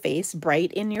across the face,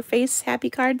 bright in your face happy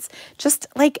cards, just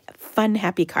like fun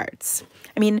happy cards.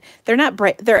 I mean, they're not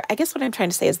bright. I guess what I'm trying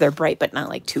to say is they're bright, but not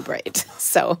like too bright.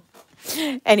 So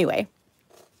anyway,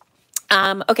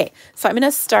 okay, so I'm going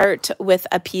to start with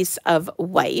a piece of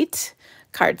white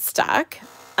cardstock.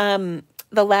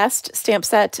 The last stamp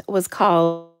set was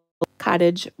called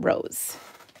Cottage Rose.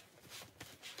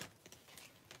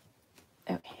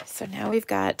 Okay, so now we've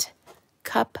got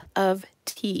cup of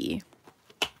tea.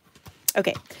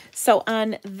 Okay, so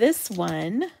on this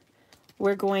one,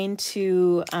 we're going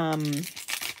to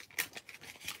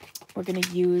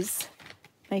use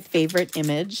my favorite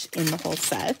image in the whole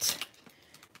set,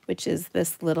 which is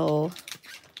this little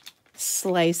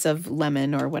slice of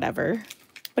lemon or whatever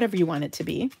you want it to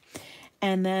be.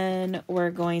 And then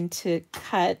we're going to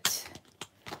cut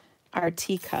our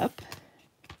teacup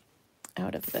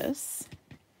out of this.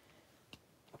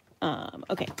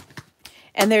 Okay.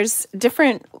 And there's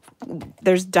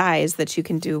dyes that you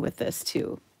can do with this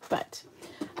too. But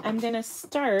I'm going to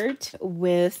start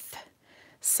with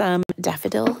some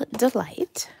Daffodil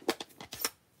Delight.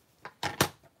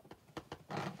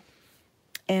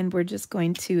 And we're just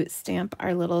going to stamp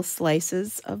our little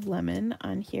slices of lemon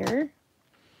on here,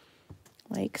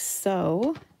 like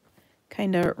so,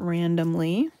 kind of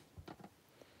randomly.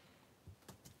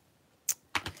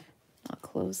 I'll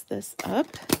close this up.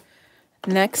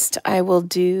 Next, I will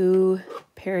do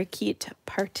Parakeet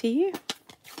Party.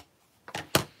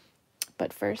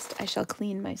 But first, I shall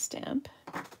clean my stamp.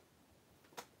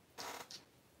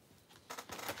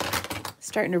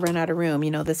 Starting to run out of room.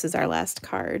 You know, this is our last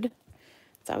card.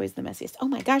 It's always the messiest. Oh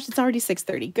my gosh, it's already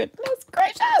 6:30. Goodness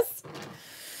gracious.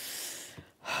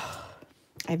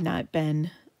 I've not been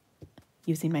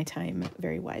using my time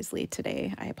very wisely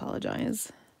today. I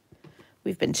apologize.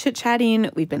 We've been chit-chatting.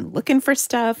 We've been looking for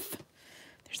stuff.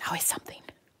 There's always something.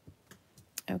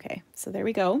 Okay, so there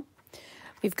we go.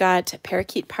 We've got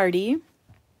Parakeet Party.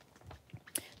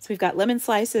 So we've got lemon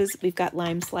slices, we've got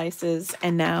lime slices,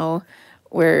 and now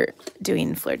we're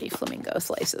doing Flirty Flamingo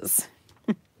slices.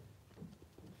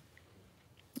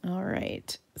 All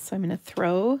right, so I'm going to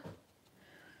throw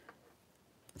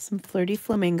some Flirty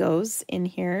Flamingos in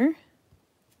here.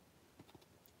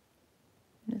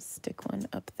 I'm going to stick one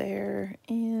up there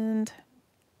and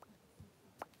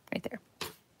right there.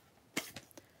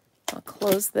 I'll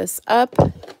close this up.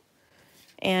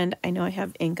 And I know I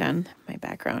have ink on my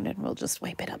background, and we'll just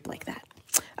wipe it up like that.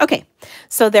 Okay,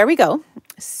 so there we go.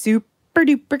 Super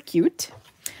duper cute.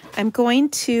 I'm going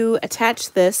to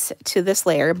attach this to this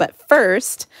layer, but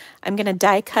first I'm going to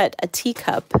die cut a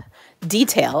teacup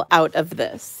detail out of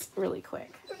this really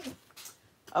quick.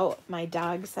 Oh, my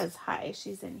dog says hi.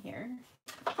 She's in here.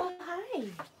 Oh, hi.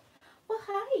 Well,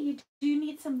 hi. Do you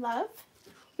need some love?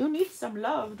 You need some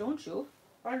love, don't you?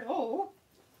 Hello.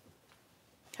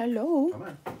 Hello. Come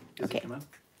on. Okay. Come on.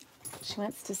 She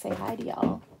wants to say hi to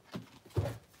y'all.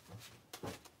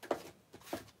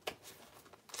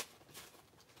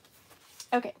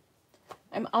 Okay.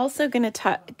 I'm also going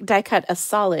to die cut a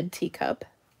solid teacup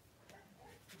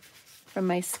from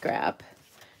my scrap.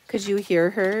 Could you hear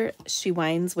her? She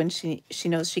whines when she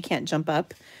knows she can't jump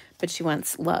up, but she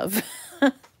wants love.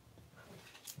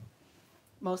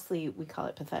 Mostly we call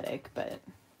it pathetic, but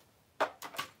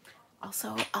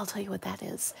also I'll tell you what that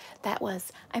is. That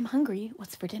was, I'm hungry,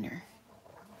 what's for dinner?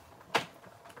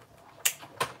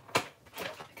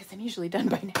 Because I'm usually done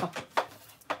by now.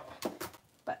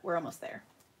 But we're almost there.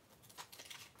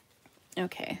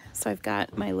 Okay, so I've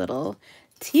got my little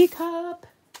teacup.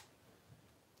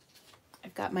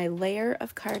 I've got my layer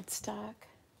of cardstock.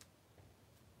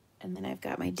 And then I've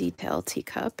got my detail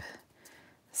teacup.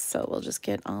 So we'll just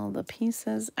get all the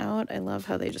pieces out. I love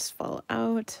how they just fall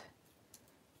out.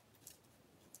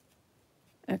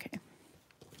 Okay.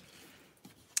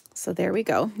 So there we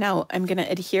go. Now I'm going to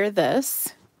adhere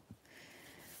this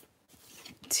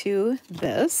to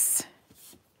this.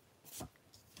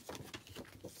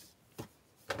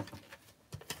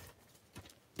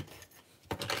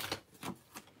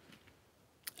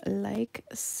 Like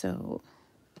so.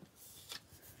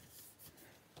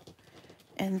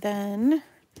 And then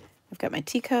I've got my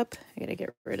teacup. I gotta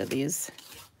get rid of these.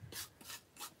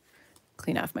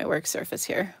 Clean off my work surface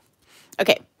here.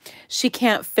 Okay, she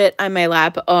can't fit on my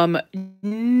lap.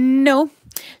 No,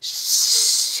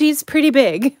 she's pretty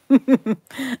big. You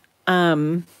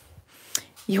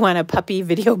want a puppy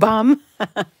video bomb?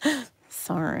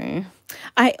 Sorry.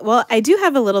 I do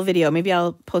have a little video. Maybe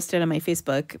I'll post it on my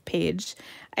Facebook page.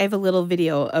 I have a little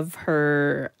video of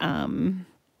her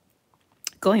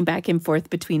going back and forth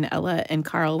between Ella and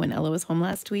Carl when Ella was home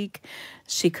last week.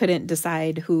 She couldn't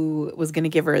decide who was going to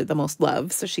give her the most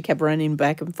love, so she kept running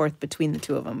back and forth between the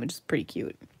two of them, which is pretty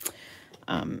cute.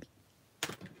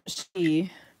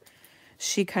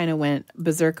 She kind of went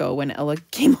berserko when Ella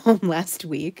came home last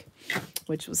week,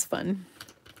 which was fun.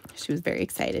 She was very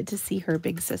excited to see her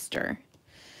big sister.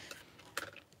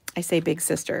 I say big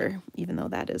sister, even though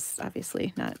that is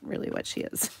obviously not really what she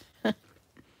is.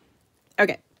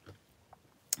 Okay.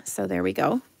 So there we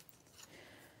go.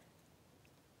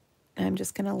 I'm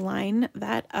just going to line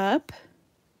that up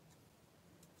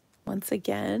once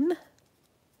again.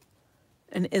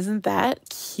 And isn't that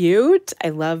cute? I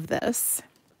love this.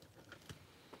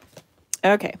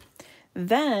 Okay.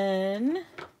 Then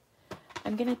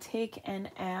I'm going to take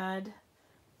and add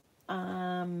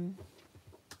some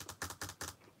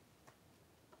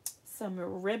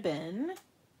ribbon.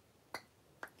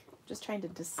 Just trying to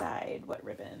decide what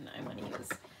ribbon I want to use.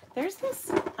 There's this,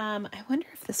 I wonder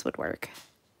if this would work.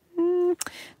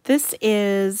 This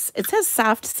is, it says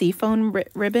soft seafoam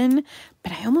ribbon,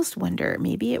 but I almost wonder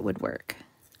maybe it would work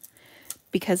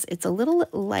because it's a little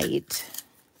light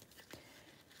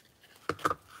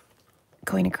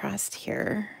going across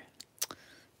here.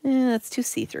 That's too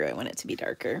see-through. I want it to be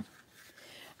darker.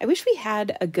 I wish we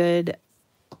had a good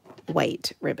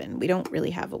white ribbon. We don't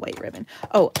really have a white ribbon.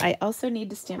 Oh, I also need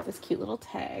to stamp this cute little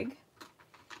tag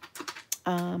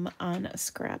on a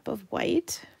scrap of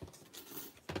white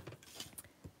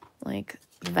like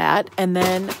that, and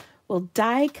then we'll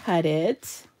die cut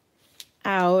it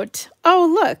out.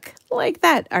 Oh, look, like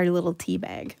that, our little tea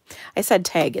bag. I said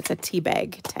tag, it's a tea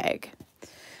bag tag.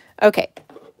 Okay.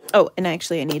 Oh, and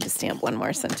actually I need to stamp one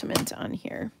more sentiment on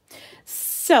here.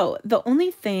 So the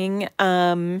only thing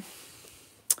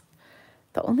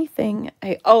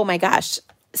oh my gosh,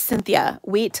 Cynthia,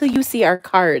 wait till you see our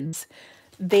cards.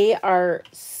 They are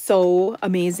so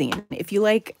amazing. If you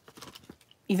like,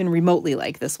 even remotely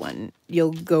like this one,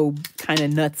 you'll go kind of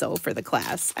nutso for the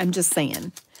class. I'm just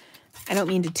saying. I don't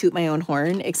mean to toot my own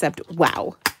horn, except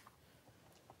wow.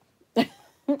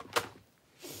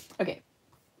 Okay.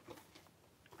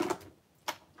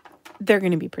 They're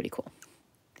going to be pretty cool.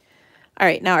 All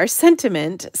right, now our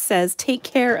sentiment says, take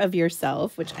care of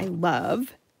yourself, which I love.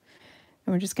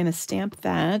 And we're just going to stamp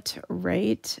that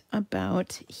right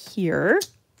about here.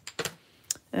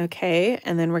 Okay,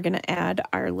 and then we're going to add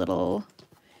our little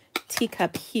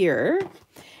teacup here.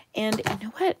 And you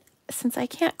know what? Since I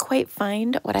can't quite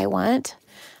find what I want,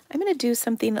 I'm going to do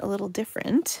something a little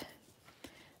different.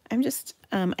 I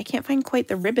can't find quite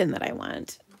the ribbon that I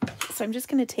want. So I'm just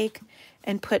going to take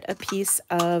and put a piece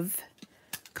of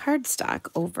cardstock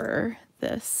over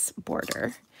this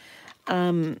border.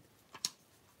 And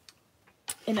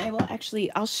I will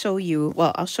actually, I'll show you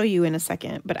in a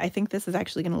second, but I think this is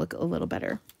actually going to look a little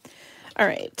better. All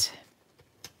right.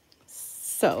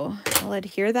 So I'll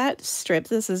adhere that strip.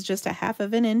 This is just a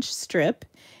 1/2 inch strip.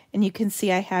 And you can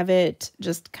see I have it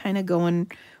just kind of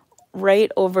going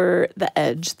right over the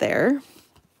edge there.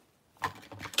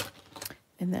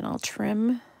 And then I'll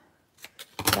trim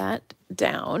that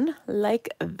down like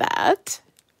that.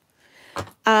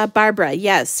 Barbara,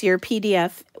 yes, your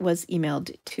PDF was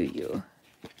emailed to you.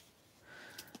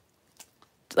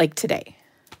 Like today.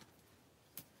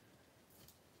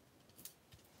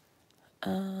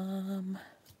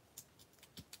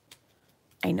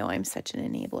 I know I'm such an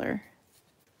enabler.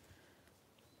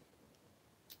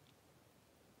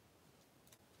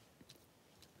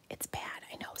 It's bad.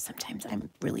 I know sometimes I'm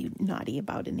really naughty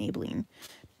about enabling,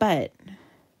 but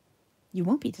you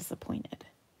won't be disappointed.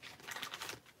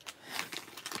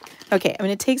 Okay, I'm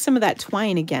going to take some of that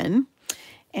twine again,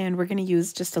 and we're going to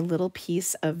use just a little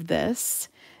piece of this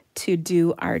to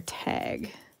do our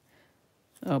tag.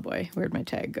 Oh boy, where'd my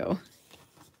tag go?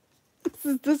 This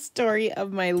is the story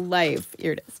of my life.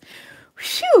 Here it is.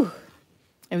 Whew!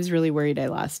 I was really worried I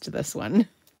lost this one.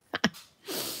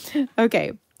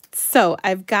 Okay, so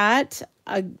I've got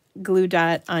a glue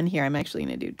dot on here. I'm actually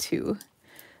going to do 2.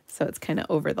 So it's kind of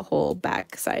over the whole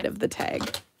back side of the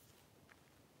tag.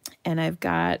 And I've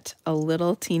got a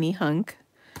little teeny hunk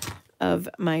of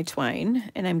my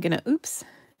twine. And I'm going to, oops.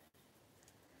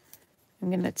 I'm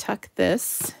going to tuck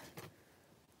this.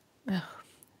 Oh,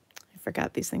 I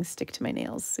forgot these things stick to my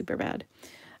nails super bad.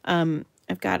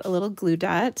 I've got a little glue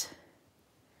dot.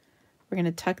 We're going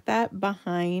to tuck that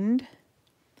behind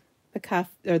the cuff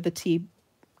or the tea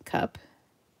cup.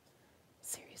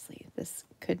 Seriously, this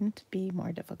couldn't be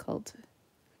more difficult.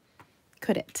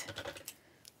 Could it?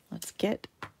 Let's get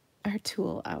our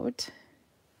tool out.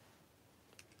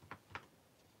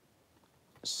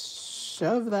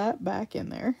 Shove that back in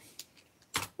there.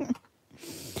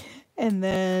 And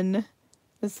then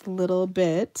this little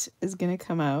bit is going to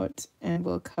come out and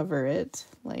we'll cover it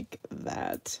like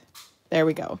that. There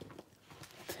we go.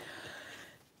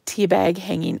 Tea bag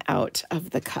hanging out of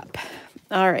the cup.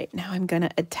 All right, now I'm going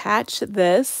to attach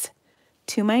this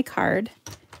to my card.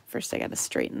 First, I got to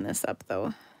straighten this up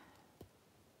though.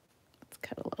 Let's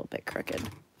cut a little bit crooked.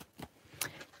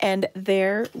 And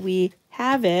there we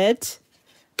have it.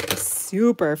 A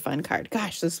super fun card.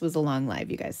 Gosh, this was a long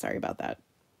live, you guys. Sorry about that.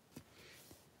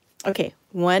 Okay,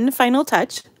 one final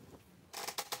touch.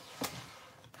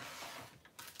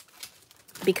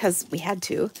 Because we had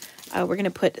to. We're going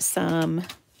to put some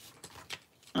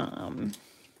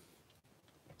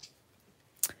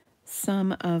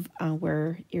of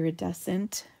our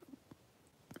iridescent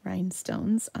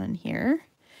rhinestones on here.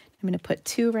 I'm going to put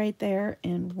 2 right there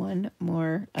and 1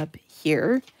 more up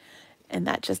here. And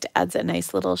that just adds a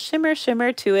nice little shimmer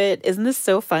to it. Isn't this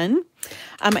so fun?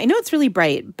 I know it's really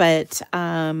bright, but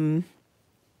I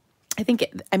think,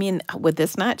 would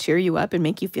this not cheer you up and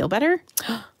make you feel better?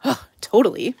 Oh,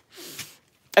 totally.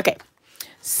 Okay,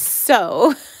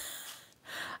 so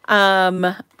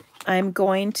I'm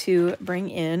going to bring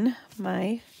in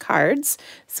my cards.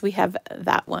 So we have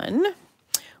that one.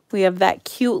 We have that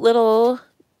cute little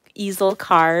easel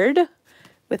card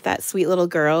with that sweet little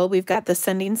girl. We've got the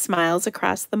Sending Smiles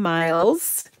Across the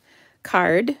Miles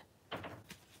card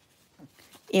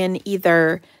in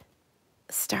either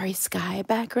Starry Sky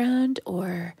background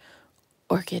or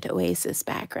Orchid Oasis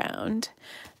background.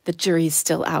 The jury's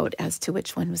still out as to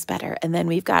which one was better. And then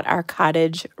we've got our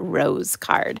Cottage Rose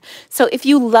card. So if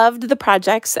you loved the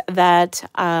projects that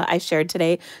I shared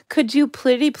today, could you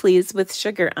pretty please, with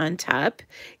sugar on top,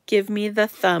 give me the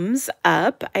thumbs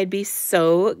up? I'd be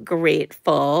so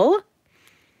grateful.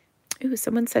 Ooh,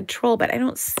 someone said troll, but I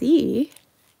don't see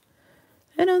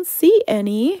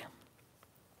any.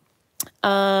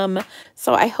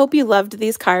 So I hope you loved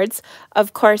these cards.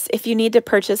 Of course, if you need to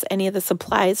purchase any of the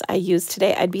supplies I used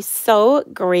today, I'd be so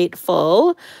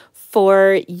grateful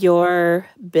for your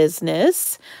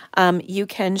business. You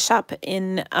can shop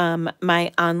in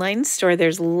my online store.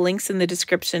 There's links in the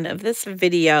description of this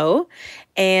video.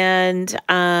 And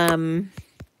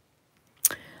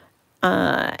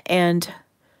And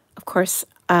of course,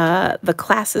 the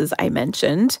classes I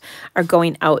mentioned are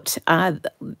going out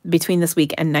between this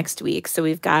week and next week. So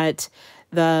we've got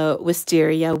the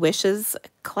Wisteria Wishes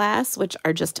class, which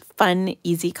are just fun,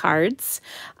 easy cards.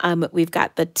 We've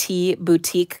got the Tea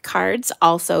Boutique cards,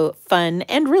 also fun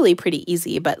and really pretty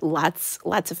easy, but lots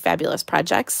of fabulous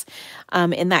projects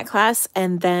in that class.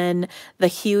 And then the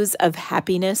Hues of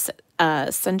Happiness,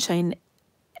 Sunshine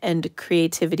and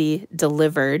Creativity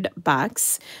Delivered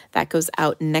box that goes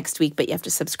out next week, but you have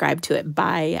to subscribe to it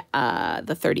by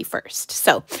the 31st.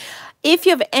 So if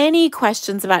you have any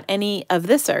questions about any of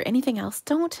this or anything else,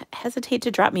 don't hesitate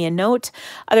to drop me a note.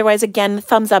 Otherwise, again,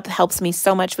 thumbs up helps me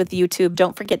so much with YouTube.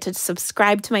 Don't forget to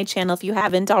subscribe to my channel if you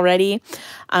haven't already,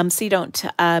 so you don't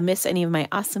miss any of my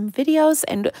awesome videos.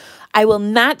 And I will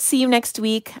not see you next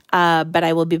week, but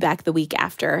I will be back the week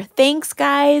after. Thanks,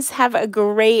 guys. Have a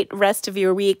great rest of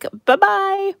your week.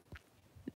 Bye-bye.